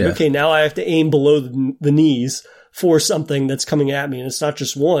where it's like, okay, now I have to aim below the knees for something that's coming at me. And it's not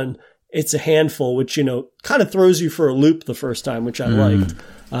just one, it's a handful, which, kind of throws you for a loop the first time, which I liked.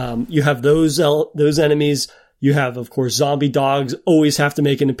 You have those enemies. You have, of course, zombie dogs always have to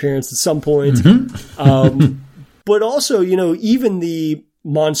make an appearance at some point. But also, even the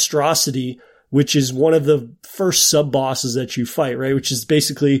monstrosity, which is one of the first sub-bosses that you fight, right? Which is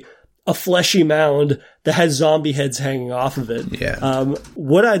basically a fleshy mound that has zombie heads hanging off of it. Yeah.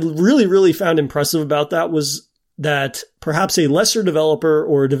 What I really, really found impressive about that was that perhaps a lesser developer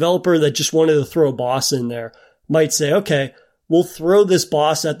or a developer that just wanted to throw a boss in there might say, okay, we'll throw this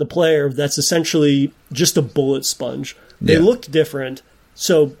boss at the player that's essentially just a bullet sponge. They look different,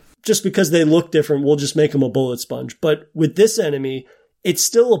 so just because they look different, we'll just make them a bullet sponge. But with this enemy, it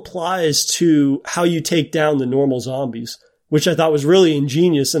still applies to how you take down the normal zombies, which I thought was really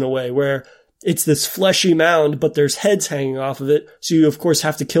ingenious in a way where it's this fleshy mound, but there's heads hanging off of it. So you, of course,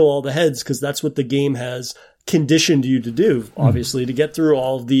 have to kill all the heads because that's what the game has conditioned you to do, obviously, to get through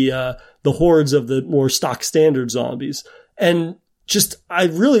all of the hordes of the more stock standard zombies. And just, I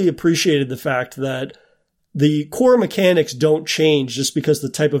really appreciated the fact that the core mechanics don't change just because the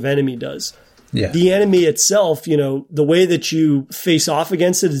type of enemy does. Yeah. The enemy itself, the way that you face off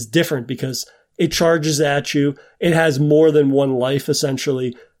against it is different because it charges at you. It has more than one life,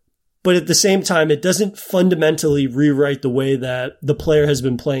 essentially. But at the same time, it doesn't fundamentally rewrite the way that the player has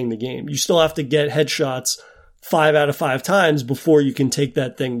been playing the game. You still have to get headshots 5 out of 5 times before you can take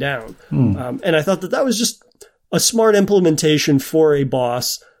that thing down. And I thought that was just a smart implementation for a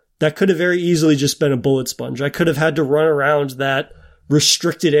boss that could have very easily just been a bullet sponge. I could have had to run around that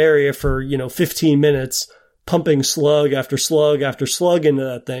restricted area for, 15 minutes, pumping slug after slug after slug into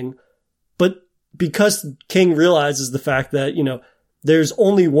that thing. But because King realizes the fact that, there's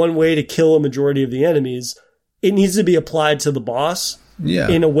only one way to kill a majority of the enemies, it needs to be applied to the boss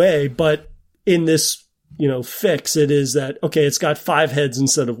in a way. But in this, fix, it is that, okay, it's got 5 heads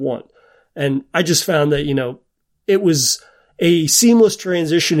instead of 1. And I just found that, it was a seamless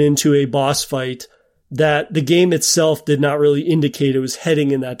transition into a boss fight that the game itself did not really indicate it was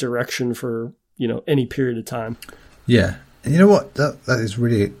heading in that direction for, any period of time. Yeah. And you know what? That is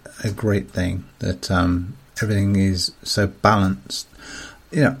really a great thing, that everything is so balanced.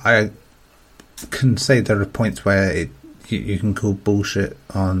 I can say there are points where you can call bullshit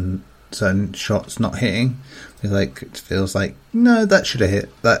on certain shots not hitting. It feels like, no, that should have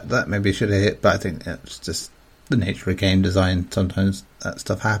hit. That maybe should have hit. But I think it's just the nature of game design. Sometimes that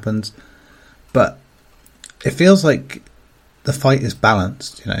stuff happens. But it feels like the fight is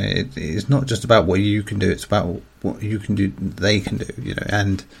balanced. It's not just about what you can do. It's about what you can do, they can do.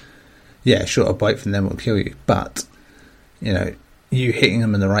 And yeah, sure, a bite from them will kill you. But, you hitting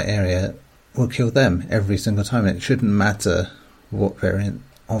them in the right area will kill them every single time. It shouldn't matter what variant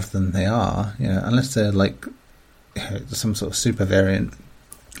of them they are, unless they're like some sort of super variant,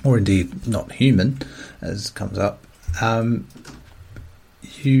 or indeed not human, as comes up.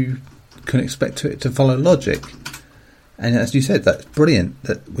 You can expect it to follow logic. And as you said, that's brilliant,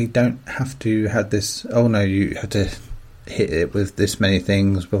 that we don't have to have this, oh no, you have to hit it with this many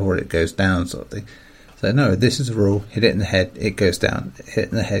things before it goes down sort of thing. So no, this is a rule. Hit it in the head, it goes down. Hit it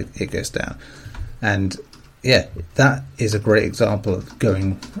in the head, it goes down. And yeah, that is a great example of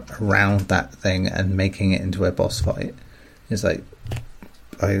going around that thing and making it into a boss fight. It's like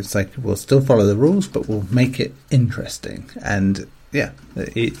we'll still follow the rules, but we'll make it interesting. And yeah,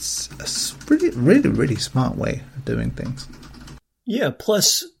 it's a really, really smart way of doing things. Yeah,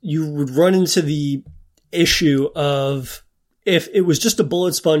 plus you would run into the issue of, if it was just a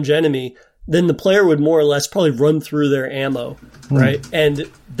bullet sponge enemy, then the player would more or less probably run through their ammo, right?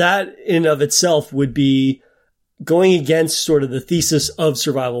 And that in of itself would be going against sort of the thesis of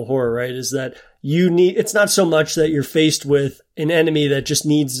survival horror, right? Is that it's not so much that you're faced with an enemy that just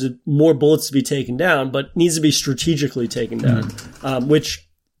needs more bullets to be taken down, but needs to be strategically taken down, which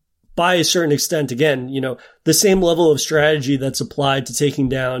by a certain extent, again, the same level of strategy that's applied to taking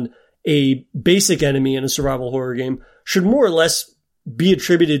down a basic enemy in a survival horror game should more or less be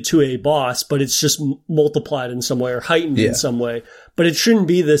attributed to a boss, but it's just multiplied in some way or heightened in some way. But it shouldn't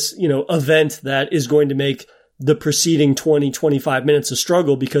be this, event that is going to make the preceding 20, 25 minutes a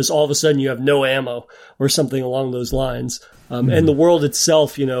struggle because all of a sudden you have no ammo or something along those lines. And the world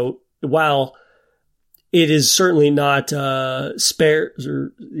itself, while it is certainly not spare,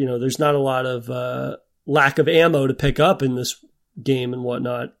 or, there's not a lot of lack of ammo to pick up in this game and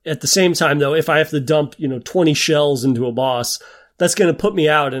whatnot. At the same time, though, if I have to dump, 20 shells into a boss, that's going to put me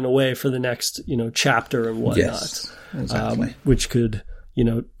out in a way for the next, chapter and whatnot. Yes, exactly. Which could,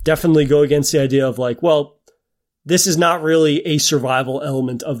 definitely go against the idea of like, well, this is not really a survival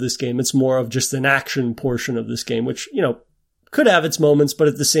element of this game. It's more of just an action portion of this game, which, could have its moments, but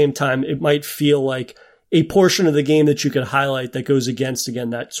at the same time, it might feel like a portion of the game that you could highlight that goes against, again,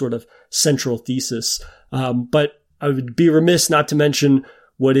 that sort of central thesis. But I would be remiss not to mention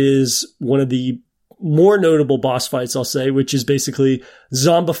what is one of the more notable boss fights, I'll say, which is basically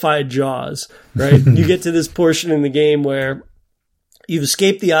zombified Jaws, right? You get to this portion in the game where you've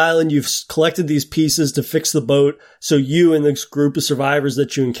escaped the island, you've collected these pieces to fix the boat, so you and this group of survivors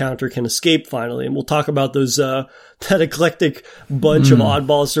that you encounter can escape finally. And we'll talk about those, that eclectic bunch of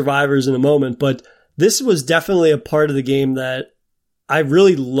oddball survivors in a moment. But this was definitely a part of the game that I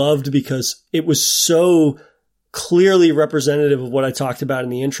really loved because it was so clearly representative of what I talked about in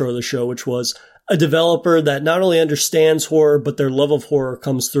the intro of the show, which was a developer that not only understands horror, but their love of horror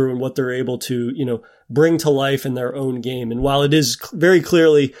comes through in what they're able to, bring to life in their own game. And while it is very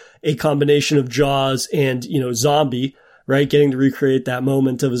clearly a combination of Jaws and, zombie, right, getting to recreate that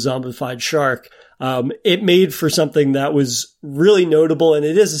moment of a zombified shark, it made for something that was really notable. And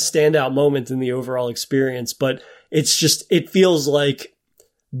it is a standout moment in the overall experience, but it feels like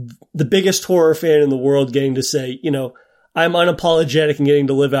the biggest horror fan in the world getting to say, I'm unapologetic in getting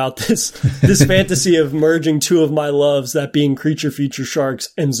to live out this fantasy of merging two of my loves, that being creature feature sharks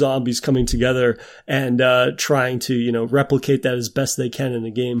and zombies coming together and trying to, replicate that as best they can in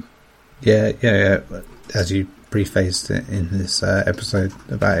the game. Yeah. As you prefaced it in this episode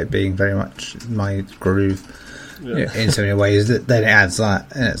about it being very much my groove. Yeah. In so many ways that then it adds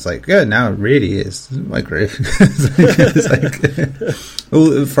that, and it's like, yeah, now it really is my groove. It's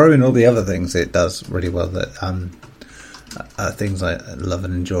like throw in all the other things it does really well that things I love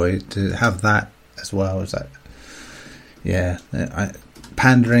and enjoy. To have that as well is like, yeah,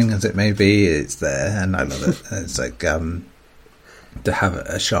 pandering as it may be, it's there, and I love it. And it's like to have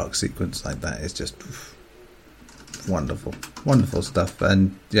a shark sequence like that is just wonderful stuff,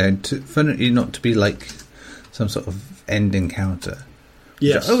 and for you not to be like some sort of end encounter.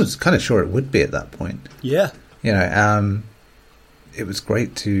 Yes. I was kind of sure it would be at that point. Yeah. It was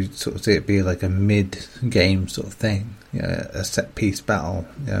great to sort of see it be like a mid-game sort of thing, a set-piece battle.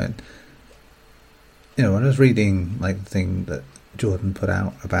 When I was reading like the thing that Jordan put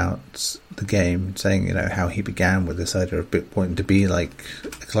out about the game, saying, how he began with this idea of wanting to be like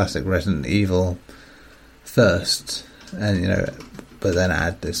a classic Resident Evil first, and, but then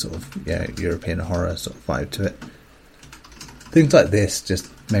add this sort of European horror sort of vibe to it. Things like this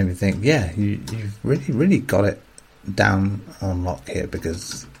just made me think, you've really, really got it down on lock here,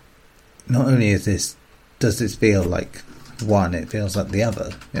 because not only does this feel like one, it feels like the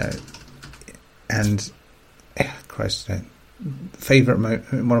other, and Christ,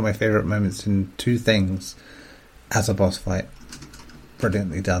 one of my favourite moments in two things as a boss fight,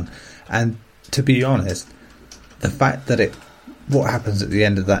 brilliantly done. And to be honest, the fact that what happens at the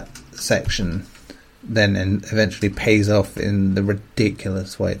end of that section then and eventually pays off in the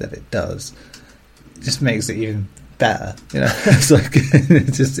ridiculous way that it does just makes it even better. It's like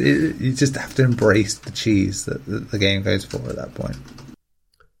you just have to embrace the cheese that the game goes for at that point.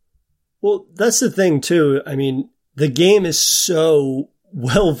 Well, that's the thing too. I mean, the game is so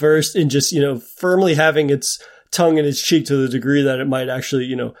well versed in just firmly having its tongue in its cheek to the degree that it might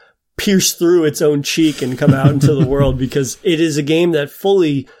actually pierce through its own cheek and come out into the world, because it is a game that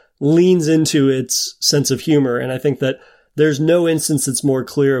fully leans into its sense of humor. And I think that there's no instance that's more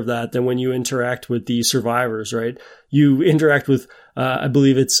clear of that than when you interact with the survivors, right? You interact with, I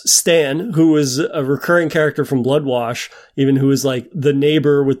believe it's Stan, who was a recurring character from Bloodwash, even who is like the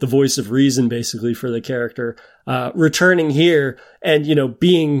neighbor with the voice of reason, basically, for the character, returning here and,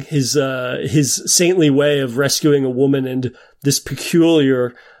 being his saintly way of rescuing a woman and this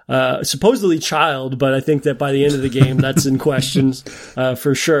peculiar, supposedly child, but I think that by the end of the game, that's in question,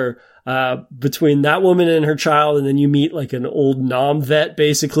 for sure. Between that woman and her child, and then you meet like an old Nam vet,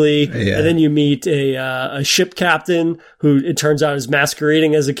 basically, and then you meet a ship captain who it turns out is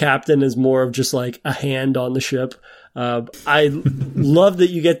masquerading as a captain, is more of just like a hand on the ship. I love that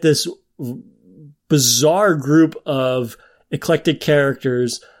you get this bizarre group of eclectic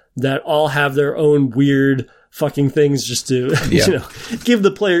characters that all have their own weird fucking things just to give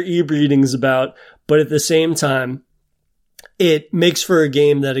the player e-readings about, but at the same time it makes for a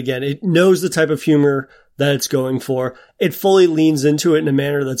game that, again, it knows the type of humor that it's going for. It fully leans into it in a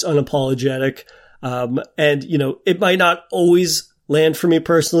manner that's unapologetic, and it might not always land for me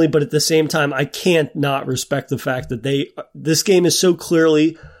personally, but at the same time I can't not respect the fact that this game is so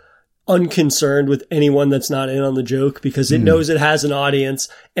clearly unconcerned with anyone that's not in on the joke, because it knows it has an audience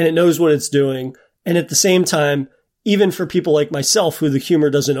and it knows what it's doing. And at the same time, even for people like myself, who the humor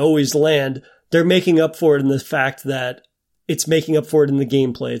doesn't always land, they're making up for it in the fact that it's making up for it in the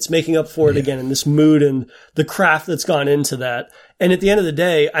gameplay. It's making up for it again in this mood and the craft that's gone into that. And at the end of the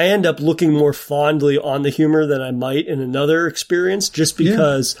day, I end up looking more fondly on the humor than I might in another experience, just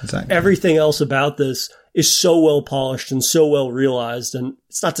because everything else about this is so well polished and so well realized. And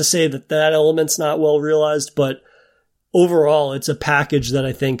it's not to say that element's not well realized, but overall, it's a package that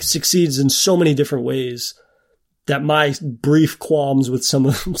I think succeeds in so many different ways that my brief qualms with some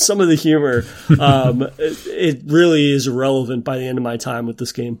of the humor, it really is irrelevant by the end of my time with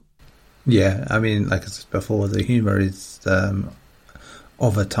this game. Yeah, I mean, like I said before, the humor is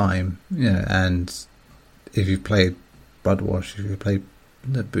of a time, and if you've played Bloodwash, if you've played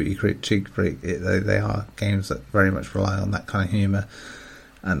the Booty Creek, Cheek Freak, they are games that very much rely on that kind of humor.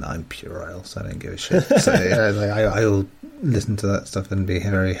 And I'm puerile, so I don't give a shit. So I'll listen to that stuff and be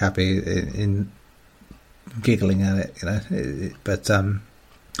very happy in giggling at it, But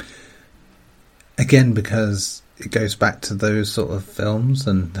again, because it goes back to those sort of films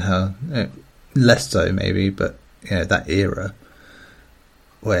and how less so maybe, but that era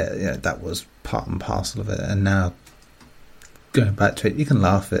where that was part and parcel of it, and now going back to it, you can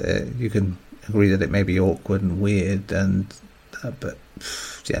laugh at it, you can agree that it may be awkward and weird, and but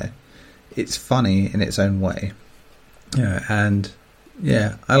it's funny in its own way. And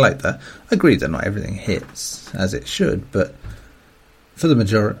I like that. I agree that not everything hits as it should, but for the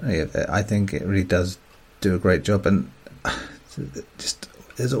majority of it, I think it really does do a great job, and just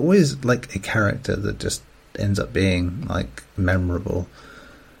there's always like a character that just ends up being like memorable,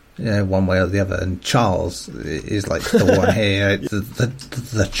 one way or the other. And Charles is like the one here,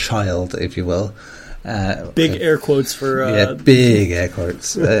 the child, if you will. Big air quotes for big air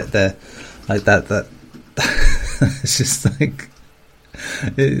quotes. They're like that. It's just like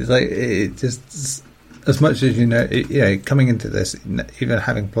it just, as much as coming into this, even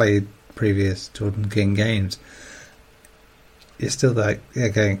having played previous Jordan King games, you're still like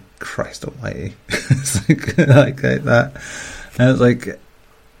going, Christ Almighty. It's like that, and it's like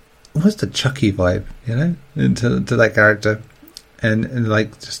almost the Chucky vibe, into that character, and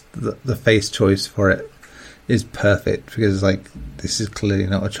like just the face choice for it is perfect, because like this is clearly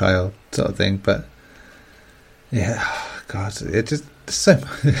not a child sort of thing, but yeah, God, it just so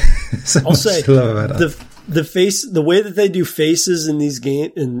much to love about it. The way that they do faces in these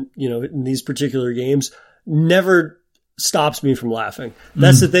in these particular games never stops me from laughing.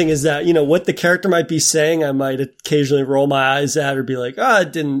 That's the thing, is that, what the character might be saying, I might occasionally roll my eyes at or be like,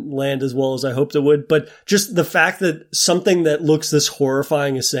 it didn't land as well as I hoped it would. But just the fact that something that looks this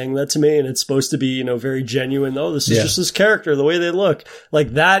horrifying is saying that to me, and it's supposed to be, very genuine. Oh, this is just this character, the way they look, like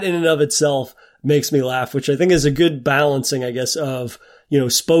that in and of itself makes me laugh, which I think is a good balancing, I guess, of,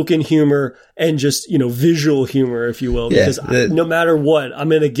 spoken humor and just, visual humor, if you will, because no matter what, I'm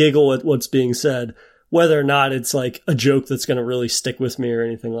going to giggle at what's being said, whether or not it's like a joke that's going to really stick with me or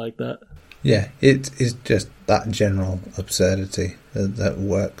anything like that. Yeah, it is just that general absurdity that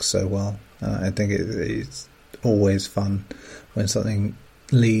works so well. I think it's always fun when something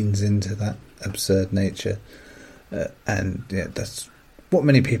leans into that absurd nature. And that's what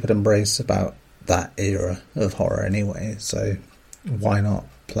many people embrace about that era of horror anyway. So why not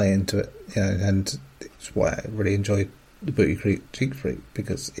play into it? And it's why I really enjoyed the Booty Creek Cheek Freak,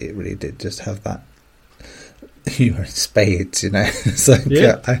 because it really did just have that humor in spades, So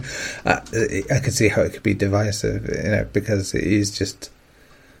I could see how it could be divisive, because it is just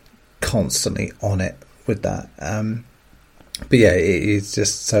constantly on it with that. But yeah, it is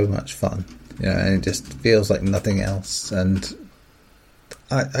just so much fun, and it just feels like nothing else. And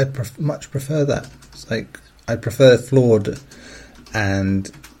I much prefer that. It's like I prefer flawed and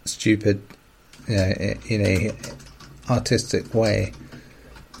stupid, in a artistic way,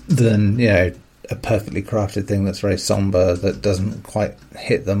 than a perfectly crafted thing that's very somber, that doesn't quite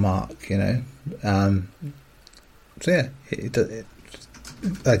hit the mark, So yeah, it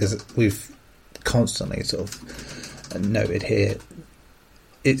like as we've constantly sort of noted here,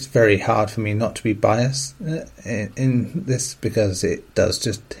 it's very hard for me not to be biased in this, because it does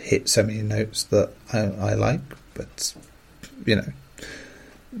just hit so many notes that I like, but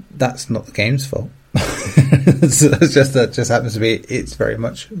that's not the game's fault. That just happens to be, it's very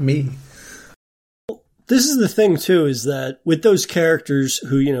much me. This is the thing too, is that with those characters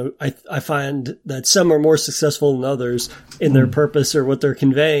who, I find that some are more successful than others in their purpose or what they're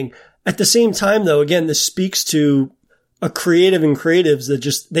conveying. At the same time, though, again, this speaks to a creative and creatives that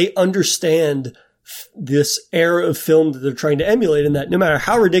just, they understand this era of film that they're trying to emulate, and that no matter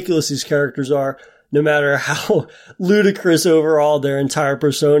how ridiculous these characters are, no matter how ludicrous overall their entire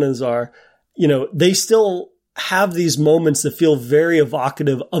personas are, they still have these moments that feel very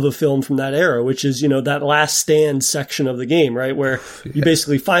evocative of a film from that era, which is, that last stand section of the game, right? Where you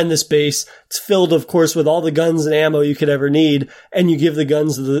basically find this base. It's filled, of course, with all the guns and ammo you could ever need. And you give the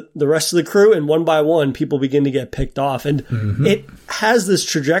guns to the rest of the crew, and one by one, people begin to get picked off. And it has this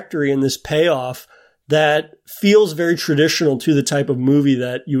trajectory and this payoff that feels very traditional to the type of movie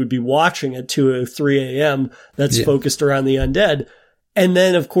that you would be watching at 2 or 3 a.m. that's focused around the undead. And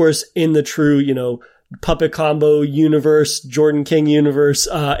then, of course, in the true, Puppet Combo universe, Jordan King universe,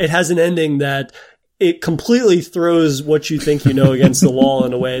 it has an ending that it completely throws what you think against the wall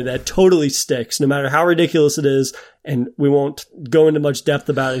in a way that totally sticks, no matter how ridiculous it is. And we won't go into much depth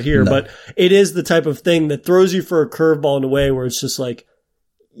about it here, but it is the type of thing that throws you for a curveball in a way where it's just like,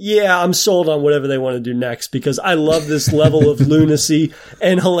 yeah, I'm sold on whatever they want to do next, because I love this level of lunacy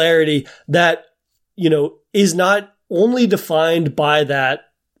and hilarity that, is not only defined by that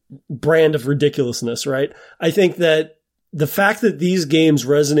brand of ridiculousness, right? I think that the fact that these games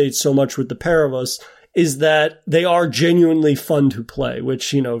resonate so much with the pair of us is that they are genuinely fun to play,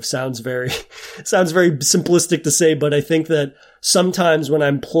 which, sounds very simplistic to say, but I think that sometimes when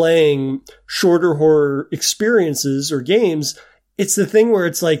I'm playing shorter horror experiences or games, it's the thing where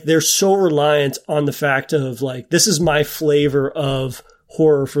it's like they're so reliant on the fact of like, this is my flavor of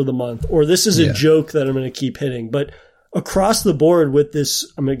horror for the month, or this is a joke that I'm going to keep hitting. But across the board with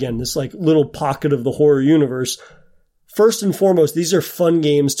this, again, this like little pocket of the horror universe, first and foremost, these are fun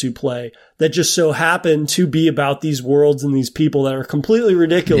games to play that just so happen to be about these worlds and these people that are completely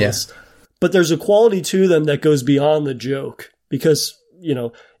ridiculous. Yeah. But there's a quality to them that goes beyond the joke because, you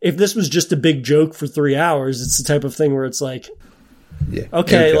know, if this was just a big joke for 3 hours, it's the type of thing where it's like, yeah,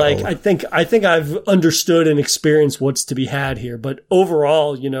 okay, like I think I've understood and experienced what's to be had here. But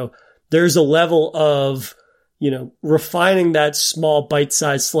overall, you know, there's a level of, you know, refining that small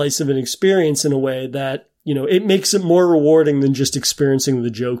bite-sized slice of an experience in a way that, you know, it makes it more rewarding than just experiencing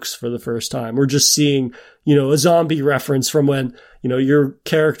the jokes for the first time. We're just seeing, you know, a zombie reference from when, you know, your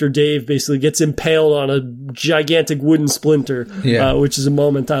character Dave basically gets impaled on a gigantic wooden splinter, which is a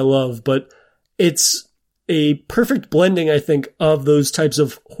moment I love. But it's a perfect blending, I think, of those types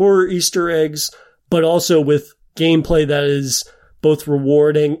of horror Easter eggs, but also with gameplay that is both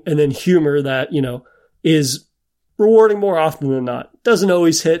rewarding and then humor that, you know, is rewarding more often than not. Doesn't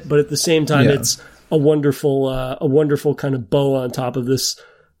always hit, but at the same time, it's a wonderful kind of bow on top of this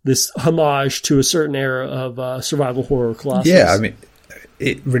homage to a certain era of survival horror classics. Yeah, I mean,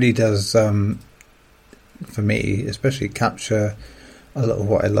 it really does, for me, especially capture a lot of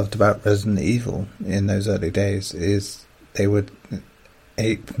what I loved about Resident Evil in those early days is they would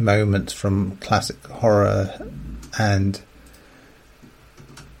ape moments from classic horror, and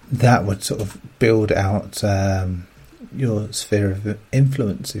that would sort of build out your sphere of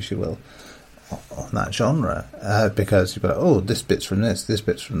influence, if you will, on that genre, because you've got, oh, this bit's from this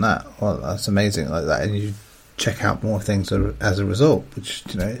bit's from that, well, that's amazing, like that, and you check out more things as a result, which,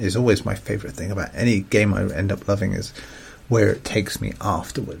 you know, is always my favourite thing about any game I end up loving is where it takes me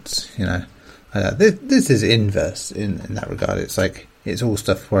afterwards, you know. This is inverse in that regard. It's like, it's all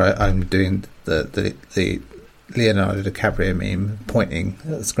stuff where I'm doing the Leonardo DiCaprio meme, pointing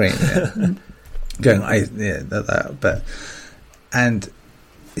at the screen, going, but, and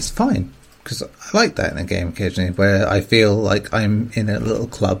it's fine, because I like that in a game occasionally, where I feel like I'm in a little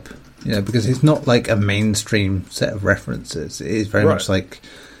club, you know, because it's not like a mainstream set of references. It is very much like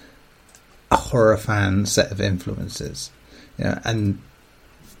a horror fan set of influences. Yeah, and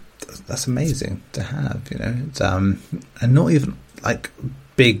that's amazing to have, you know. It's and not even like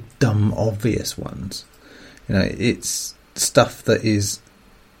big, dumb, obvious ones. You know, it's stuff that is,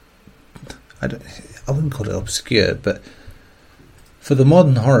 I wouldn't call it obscure, but for the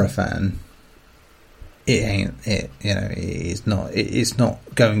modern horror fan, it ain't it. You know, it's not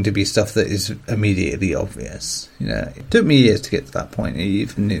going to be stuff that is immediately obvious. You know, it took me years to get to that point,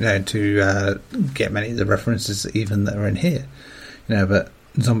 even, you know, to get many of the references even that are in here. You know, but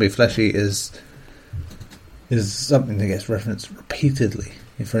Zombie Fleshy is something that gets referenced repeatedly.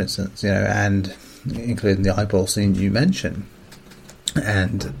 For instance, you know, and including the eyeball scene you mentioned,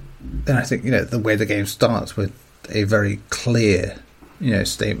 and then I think, you know, the way the game starts with a very clear, you know,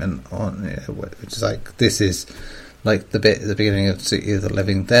 statement on, you know, which is like, this is like the bit at the beginning of City of the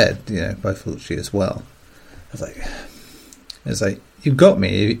Living Dead, you know, by Fulci as well. It's like you've got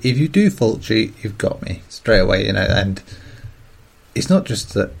me. If you do Fulci, you've got me straight away, you know. And it's not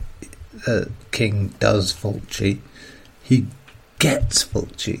just that King does Fulci; he gets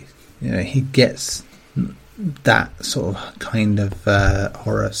Fulci. You know, he gets that sort of kind of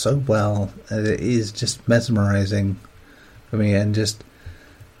horror so well. It is just mesmerizing for me, and just,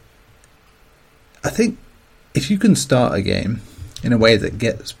 I think if you can start a game in a way that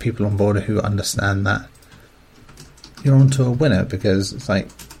gets people on board who understand that, you're onto a winner, because it's like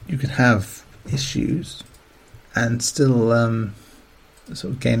you can have issues and still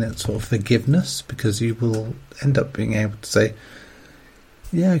sort of gain that sort of forgiveness, because you will end up being able to say,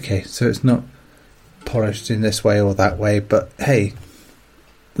 yeah, okay, so it's not polished in this way or that way, but hey,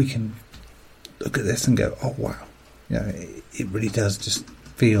 we can look at this and go, oh wow, you know, it really does just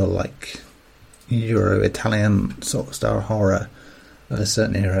feel like Euro-Italian sort of style horror of a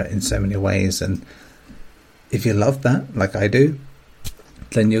certain era in so many ways. And if you love that, like I do,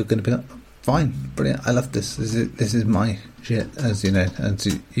 then you're going to be like, fine, brilliant, I love this. This is my shit, as you know, as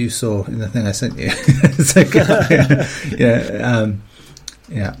you saw in the thing I sent you. So,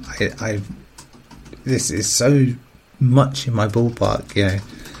 I this is so much in my ballpark, you know,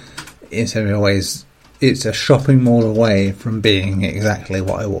 in so many ways. It's a shopping mall away from being exactly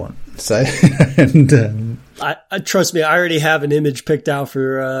what I want. So, and I trust me, I already have an image picked out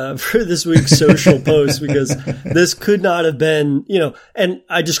for this week's social post, because this could not have been, you know, and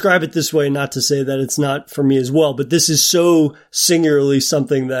I describe it this way, not to say that it's not for me as well, but this is so singularly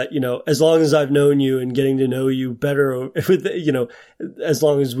something that, you know, as long as I've known you and getting to know you better, you know, as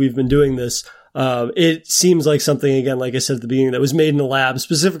long as we've been doing this, it seems like something, again, like I said at the beginning, that was made in a lab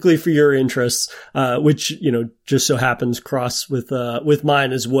specifically for your interests, which, you know, just so happens cross with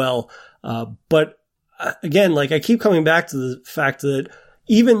mine as well. But again, like I keep coming back to the fact that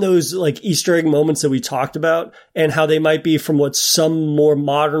even those like Easter egg moments that we talked about and how they might be from what some more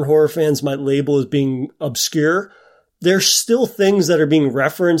modern horror fans might label as being obscure, there's still things that are being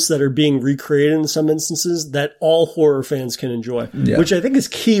referenced that are being recreated in some instances that all horror fans can enjoy, which I think is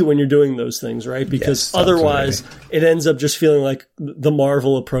key when you're doing those things, right? Because otherwise it ends up just feeling like the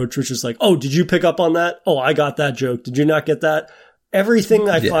Marvel approach, which is like, oh, did you pick up on that? Oh, I got that joke. Did you not get that? Everything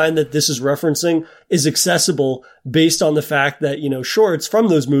I find that this is referencing is accessible based on the fact that, you know, sure, it's from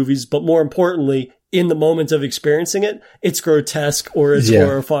those movies, but more importantly, in the moment of experiencing it, it's grotesque or it's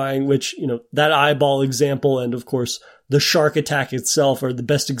horrifying, which, you know, that eyeball example and, of course, the shark attack itself are the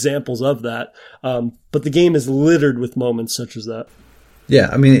best examples of that. But the game is littered with moments such as that. Yeah,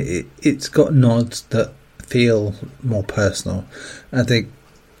 I mean, it's got nods that feel more personal. I think,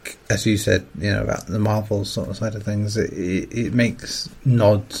 as you said, you know, about the Marvel sort of side of things, it makes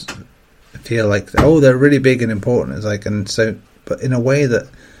nods feel like, oh, they're really big and important. It's like, and so, but in a way that,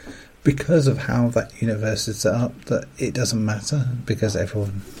 because of how that universe is set up, that it doesn't matter because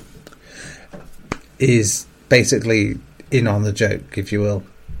everyone is basically in on the joke, if you will.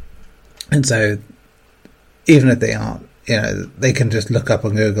 And so even if they aren't, you know, they can just look up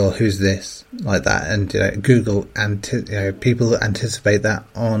on Google, who's this, like that, and, you know, Google, people anticipate that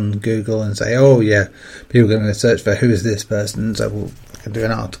on Google and say, oh yeah, people are going to search for who is this person, so we'll do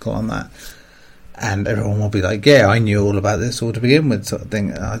an article on that. And everyone will be like, yeah, I knew all about this all to begin with, sort of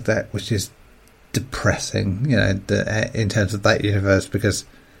thing like that, which is depressing, you know, in terms of that universe, because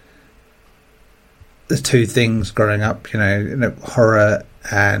the two things growing up, you know, horror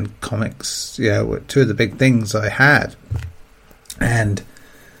and comics, you know, were two of the big things I had. And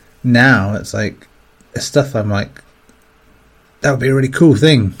now it's like, stuff I'm like, that would be a really cool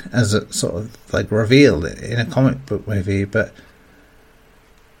thing as a sort of like revealed in a comic book movie, but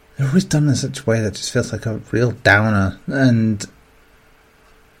they're always done in such a way that just feels like a real downer, and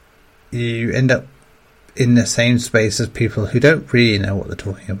you end up in the same space as people who don't really know what they're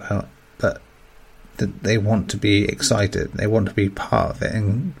talking about, but they want to be excited, they want to be part of it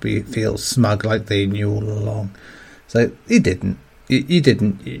and feel smug like they knew all along. So you didn't.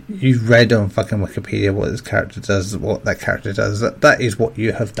 You read on fucking Wikipedia what this character does, what that character does. That is what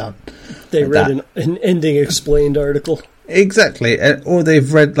you have done. They read an ending explained article. Exactly, or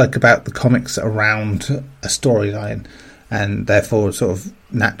they've read like about the comics around a storyline, and therefore sort of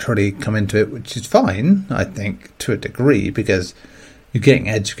naturally come into it, which is fine, I think, to a degree, because you're getting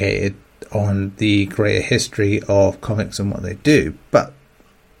educated on the greater history of comics and what they do. But,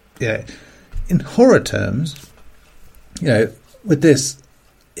 you know, in horror terms, you know, with this,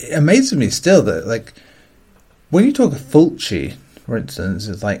 it amazes me still that, like, when you talk of Fulci, for instance,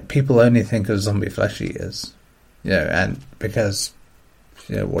 it's like people only think of zombie flesh eaters, you know, and because,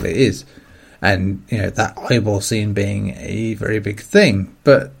 you know, what it is, and, you know, that eyeball scene being a very big thing.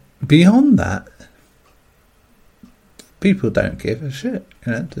 But beyond that, people don't give a shit,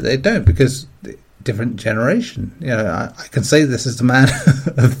 you know, they don't, because different generation, you know, I can say this as a man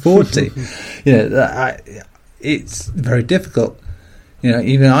of 40, you know, it's very difficult, you know,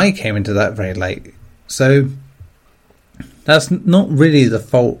 even I came into that very late, so that's not really the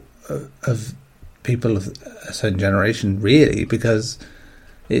fault of people of a certain generation, really, because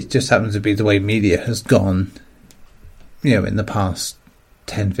it just happens to be the way media has gone, you know, in the past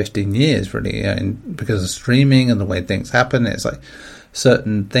 10, 15 years, really, you know, and because of streaming and the way things happen, it's like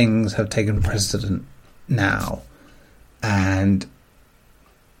certain things have taken precedent now, and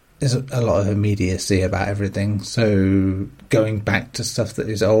there's a lot of immediacy about everything. So going back to stuff that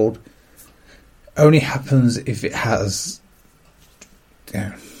is old only happens if it has, you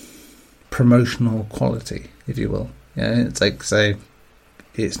know, promotional quality, if you will. Yeah, it's like, say,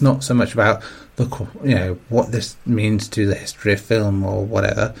 it's not so much about the, you know, what this means to the history of film or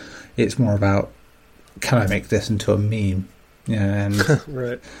whatever. It's more about, can I make this into a meme? Yeah, and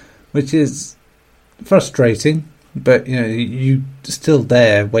right, which is frustrating. But, you know, you still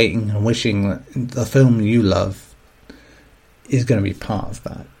there waiting and wishing that the film you love is going to be part of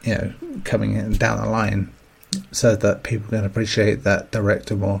that, you know, coming in down the line, so that people can appreciate that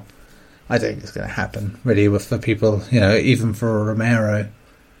director more. I think it's going to happen, really, for people, you know, even for Romero,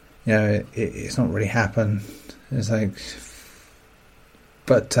 you know, it's not really happened. It's like,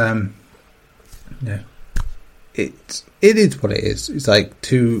 but, you know, it is what it is. It's like,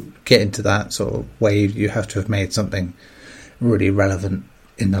 to get into that sort of wave, you have to have made something really relevant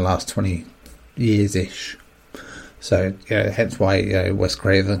in the last 20 years-ish. So, you know, hence why, you know, Wes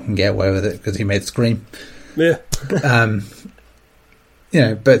Craven can get away with it, because he made Scream. Yeah. You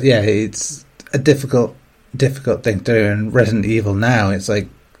know, but yeah, it's a difficult thing to do. And Resident Evil now, it's like,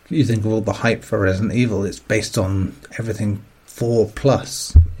 you think of all the hype for Resident Evil, it's based on everything 4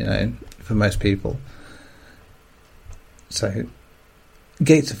 plus, for most people. So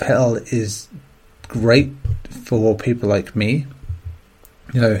Gates of Hell is great for people like me,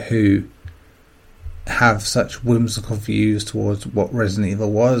 who have such whimsical views towards what Resident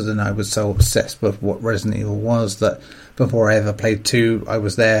Evil was, and I was so obsessed with what Resident Evil was that before I ever played 2, I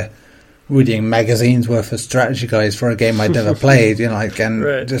was there reading magazines worth of strategy guides for a game I'd never played,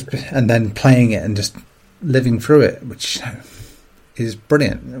 right. And then playing it and just living through it, which is a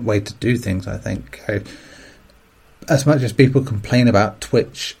brilliant way to do things, I think. As much as people complain about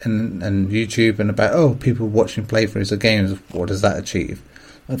Twitch and YouTube and about people watching playthroughs of games, what does that achieve?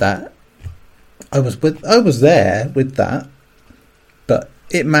 That I was there with that, but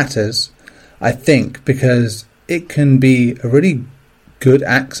it matters, I think, because it can be a really good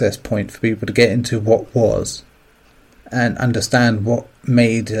access point for people to get into what was and understand what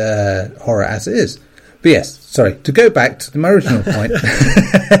made horror as it is. But yes, sorry, to go back to my original point,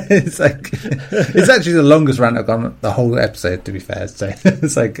 it's actually the longest rant I've gone the whole episode, to be fair. So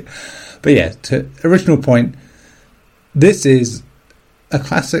but yeah, to original point, this is a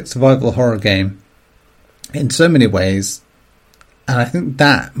classic survival horror game in so many ways, and I think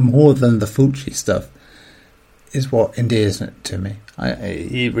that more than the Fulci stuff is what endears it to me.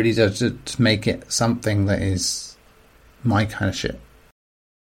 It really does just make it something that is my kind of shit.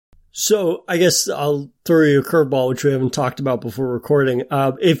 So I guess I'll throw you a curveball, which we haven't talked about before recording.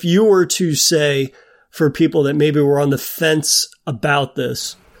 If you were to say for people that maybe were on the fence about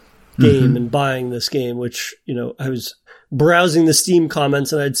this game and buying this game, which, I was browsing the Steam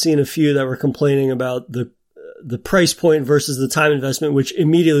comments and I'd seen a few that were complaining about the price point versus the time investment, which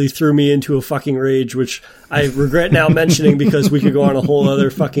immediately threw me into a fucking rage, which I regret now mentioning because we could go on a whole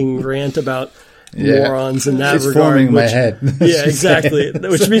other fucking rant about morons in that regard. Forming my head. Yeah, exactly.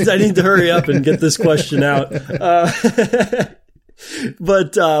 Which means I need to hurry up and get this question out.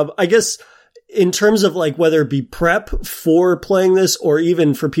 But I guess in terms of whether it be prep for playing this or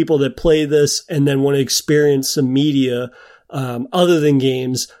even for people that play this and then want to experience some media other than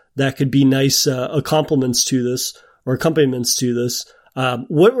games that could be nice complements to this or accompaniments to this,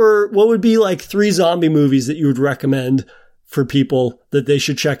 what would be 3 zombie movies that you would recommend for people that they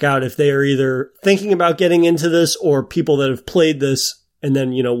should check out if they are either thinking about getting into this or people that have played this and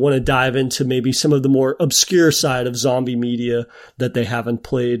then, want to dive into maybe some of the more obscure side of zombie media that they haven't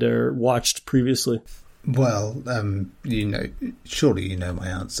played or watched previously? Well, surely you know my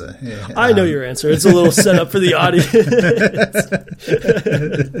answer. Yeah, I know your answer. It's a little set up for the audience.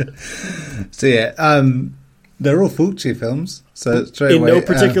 So yeah, they're all Fulci films. So straight in away, no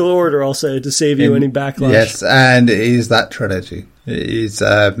particular order, I'll say, to save you any backlash. Yes, and it is that trilogy. It is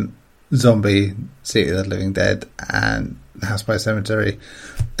Zombie, City of the Living Dead, and House by Cemetery,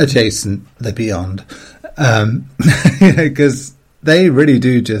 adjacent, the Beyond. Because they really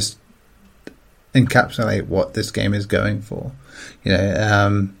do just encapsulate what this game is going for.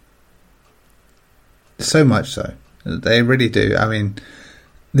 So much so. They really do. I mean,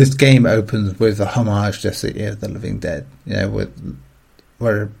 this game opens with a homage to City of the Living Dead,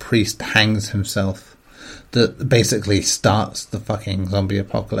 where a priest hangs himself that basically starts the fucking zombie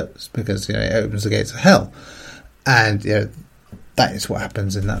apocalypse because, it opens the gates of hell. And, that is what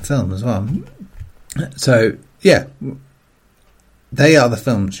happens in that film as well. So, yeah, they are the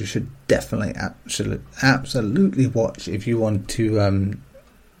films you should definitely absolutely watch if you want to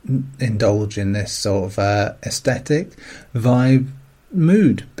indulge in this sort of aesthetic vibe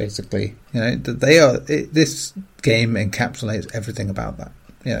mood, basically. This game encapsulates everything about that.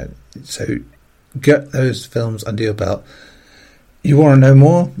 So get those films under your belt. You want to know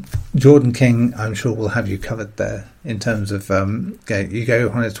more? Jordan King, I'm sure, will have you covered there in terms of you go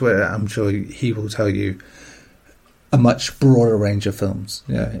on his Twitter. I'm sure he will tell you a much broader range of films,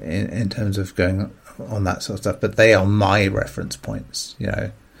 in terms of going on that sort of stuff. But they are my reference points,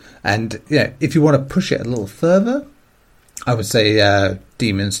 And if you want to push it a little further, I would say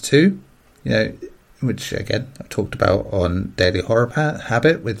Demons 2, which again I've talked about on Daily Horror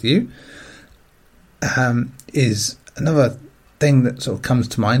Habit with you, is another thing that sort of comes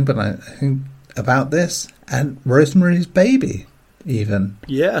to mind when I think about this, and Rosemary's Baby, even.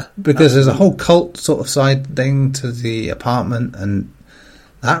 Yeah. Because there's a whole cult sort of side thing to the apartment, and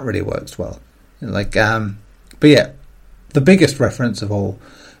that really works well. But yeah, the biggest reference of all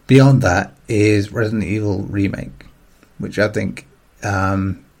beyond that is Resident Evil Remake, which I think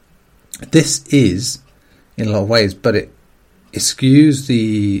this is in a lot of ways, but it skews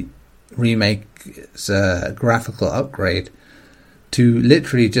the remake's graphical upgrade to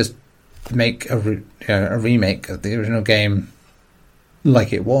literally just make a remake of the original game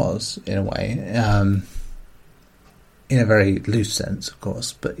like it was in a way, in a very loose sense, of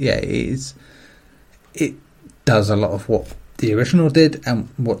course. But yeah, it does a lot of what the original did and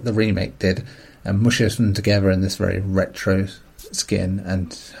what the remake did, and mushes them together in this very retro skin.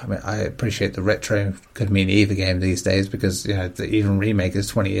 And I mean, I appreciate the retro could mean either game these days, because the even remake is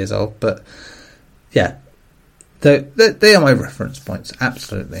 20 years old. But yeah, they are my reference points,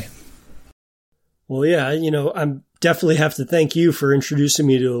 absolutely. Well, yeah, I'm definitely have to thank you for introducing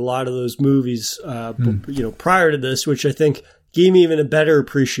me to a lot of those movies, prior to this, which I think gave me even a better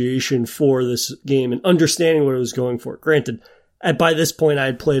appreciation for this game and understanding what it was going for. Granted, by this point, I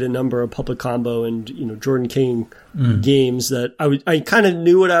had played a number of Public Combo and Jordan King games that I kind of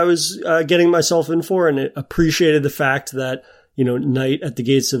knew what I was getting myself in for, and it appreciated the fact that Night at the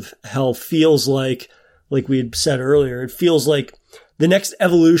Gates of Hell feels like we had said earlier, it feels like the next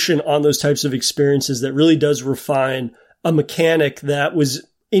evolution on those types of experiences that really does refine a mechanic that was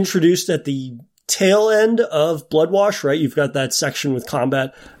introduced at the tail end of Bloodwash, right? You've got that section with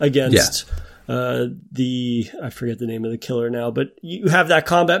combat against I forget the name of the killer now, but you have that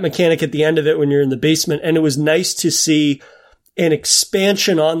combat mechanic at the end of it when you're in the basement. And it was nice to see an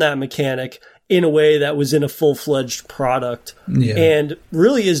expansion on that mechanic in a way that was in a full-fledged product, and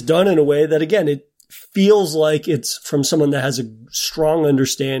really is done in a way that, again, it feels like it's from someone that has a strong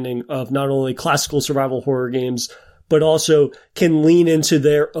understanding of not only classical survival horror games, but also can lean into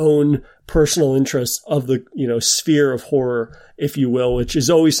their own personal interests of the, sphere of horror, if you will, which is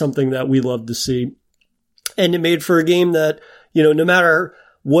always something that we love to see. And it made for a game that, no matter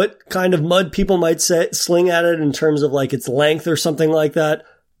what kind of mud people might sling at it in terms of like its length or something like that,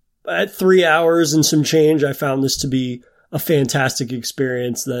 at 3 hours and some change, I found this to be a fantastic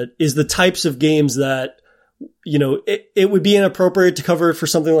experience that is the types of games that, it would be inappropriate to cover it for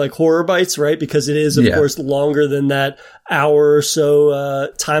something like Horror Bites, right? Because it is, of course, longer than that hour or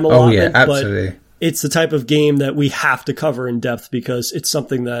so time allotment. Oh, yeah, absolutely. But it's the type of game that we have to cover in depth because it's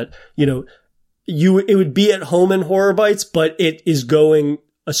something that, it would be at home in Horror Bites, but it is going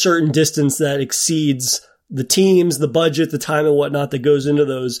a certain distance that exceeds the teams, the budget, the time and whatnot that goes into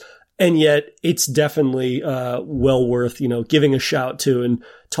those. And yet it's definitely well worth, giving a shout to and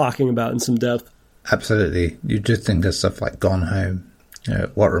talking about in some depth. Absolutely. You just think of stuff like Gone Home,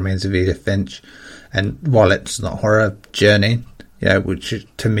 What Remains of Edith Finch, and while it's not horror, Journey, which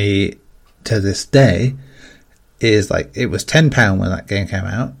to me, to this day, is like, it was £10 when that game came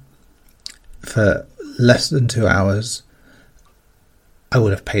out. For less than 2 hours, I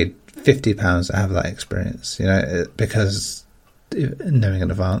would have paid £50 to have that experience, because knowing in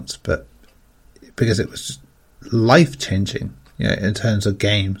advance, but because it was just life-changing, in terms of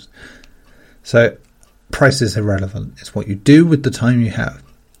games. So price is irrelevant. It's what you do with the time you have.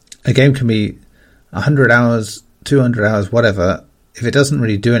 A game can be 100 hours, 200 hours, whatever. If it doesn't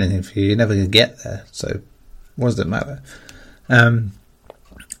really do anything for you, you're never going to get there. So what does it matter?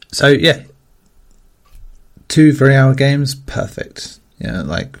 So yeah, 2 3-hour games, perfect.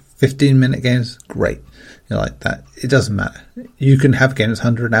 Like 15-minute games, great. Like that. It doesn't matter. You can have games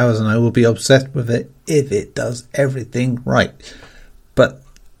 100 hours and I will be obsessed with it if it does everything right. But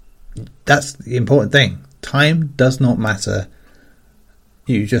that's the important thing. Time does not matter.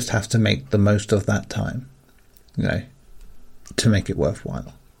 You just have to make the most of that time, to make it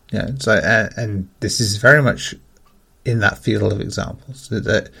worthwhile. So, and this is very much in that field of examples.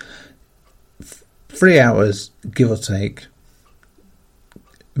 That 3 hours, give or take,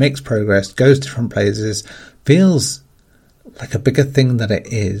 makes progress, goes different places, feels like a bigger thing than it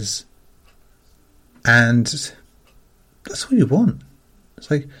is, and that's what you want. It's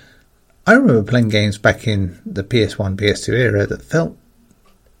like, I remember playing games back in the PS1, PS2 era that felt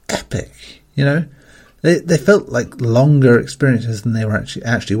epic, They felt like longer experiences than they were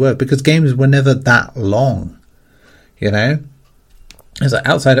actually were, because games were never that long, It's like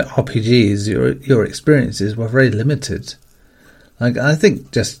outside of RPGs, your experiences were very limited. Like, I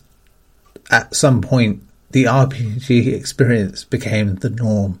think just at some point, the RPG experience became the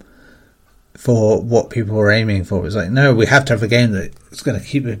norm for what people were aiming for. It was like, no, we have to have a game that's going to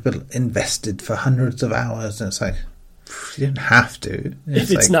keep people invested for hundreds of hours. And it's like, you didn't have to. If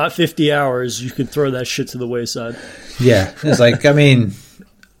it's not 50 hours, you could throw that shit to the wayside. Yeah. It's like, I mean,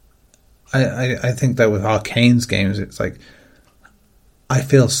 I think that with Arcane's games, it's like, I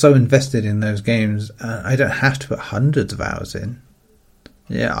feel so invested in those games. I don't have to put hundreds of hours in.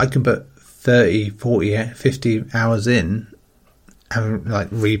 Yeah, I can put 30, 40, 50 hours in, and like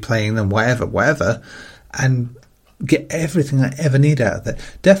replaying them, whatever, and get everything I ever need out of it.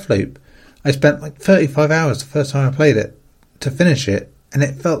 Deathloop, I spent like 35 hours the first time I played it to finish it, and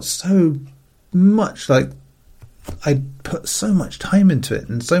it felt so much like I put so much time into it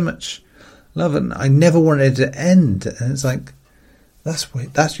and so much love, and I never wanted it to end. And it's like,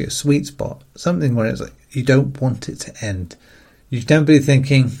 that's your sweet spot. Something where it's like, you don't want it to end. You don't be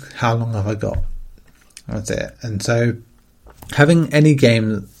thinking, how long have I got? That's it. And so having any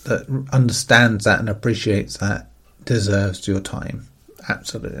game that understands that and appreciates that deserves your time.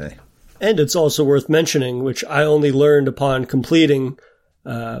 Absolutely. And it's also worth mentioning, which I only learned upon completing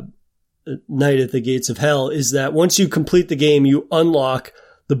Night at the Gates of Hell, is that once you complete the game, you unlock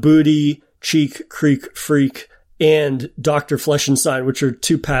the Booty, Cheek Creek Freak, and Dr. Fleschenstein, which are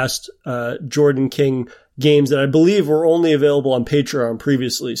two past Jordan King games that I believe were only available on Patreon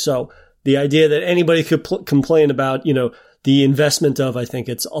previously. So the idea that anybody could complain about, the investment of, I think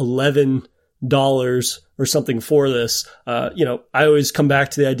it's $11 or something for this, I always come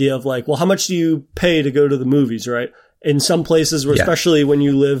back to the idea of like, well, how much do you pay to go to the movies, right? In some places where, especially when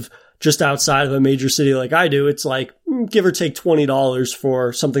you live just outside of a major city like I do, it's like give or take $20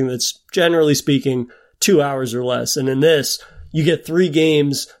 for something that's generally speaking 2 hours or less. And in this, you get 3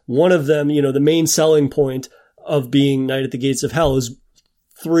 games. One of them, the main selling point of being Night at the Gates of Hell is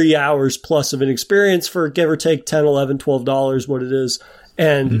 3 hours plus of an experience for give or take $10, $11, $12, what it is.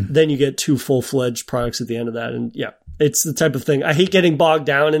 And then you get 2 full-fledged products at the end of that. And yeah, it's the type of thing. I hate getting bogged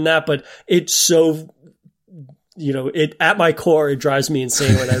down in that, but it's so, it at my core, it drives me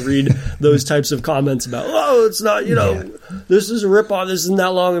insane when I read those types of comments about, oh, it's not, this is a ripoff. This isn't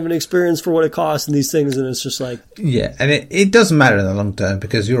that long of an experience for what it costs and these things. And it's just like. Yeah. And it doesn't matter in the long term,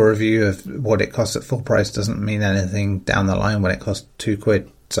 because your review of what it costs at full price doesn't mean anything down the line when it costs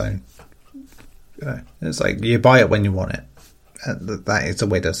 £2. So it's like you buy it when you want it. That is the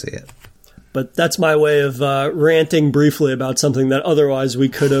way to see it. But that's my way of ranting briefly about something that otherwise we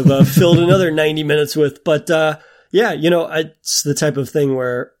could have filled another 90 minutes with. But it's the type of thing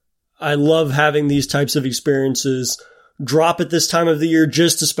where I love having these types of experiences drop at this time of the year,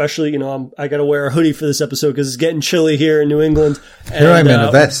 just especially, I got to wear a hoodie for this episode because it's getting chilly here in New England. And, here I'm in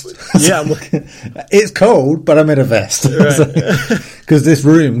a vest. Yeah. It's cold, but I'm in a vest. Right. Because this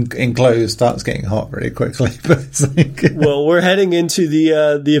room enclosed starts getting hot very quickly. But it's like well, we're heading into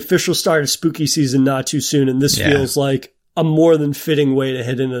the official start of spooky season not too soon, and this feels like a more than fitting way to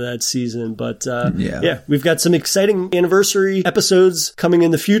head into that season. But we've got some exciting anniversary episodes coming in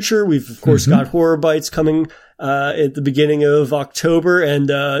the future. We've, of course, got Horror Bites coming at the beginning of October.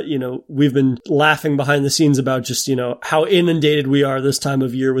 And, we've been laughing behind the scenes about just, how inundated we are this time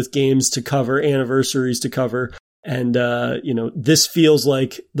of year with games to cover, anniversaries to cover. And, this feels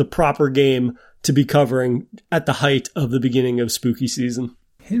like the proper game to be covering at the height of the beginning of spooky season.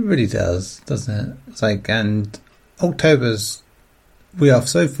 It really does, doesn't it? It's like, and we are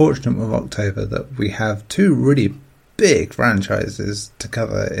so fortunate with October that we have 2 really big franchises to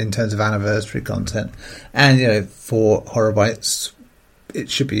cover in terms of anniversary content. And, for Horror Bites, it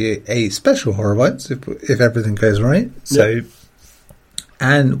should be a special Horror Bites if everything goes right. So,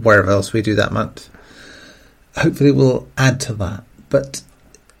 and wherever else we do that month, hopefully we'll add to that. But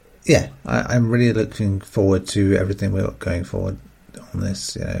yeah, I'm really looking forward to everything we've got going forward on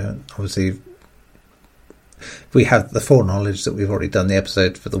this. Obviously, we have the foreknowledge that we've already done the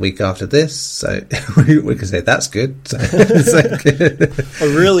episode for the week after this, so we can say that's good. So,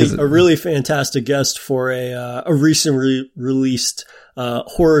 a really fantastic guest for a recently released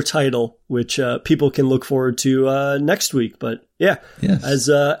horror title, which people can look forward to next week. But as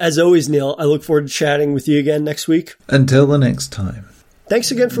always, Neil, I look forward to chatting with you again next week. Until the next time. Thanks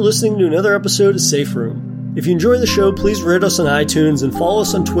again for listening to another episode of Safe Room. If you enjoy the show, please rate us on iTunes and follow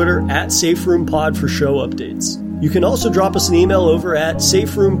us on Twitter at SafeRoomPod for show updates. You can also drop us an email over at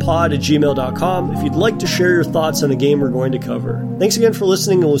saferoompod@gmail.com if you'd like to share your thoughts on a game we're going to cover. Thanks again for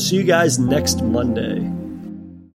listening, and we'll see you guys next Monday.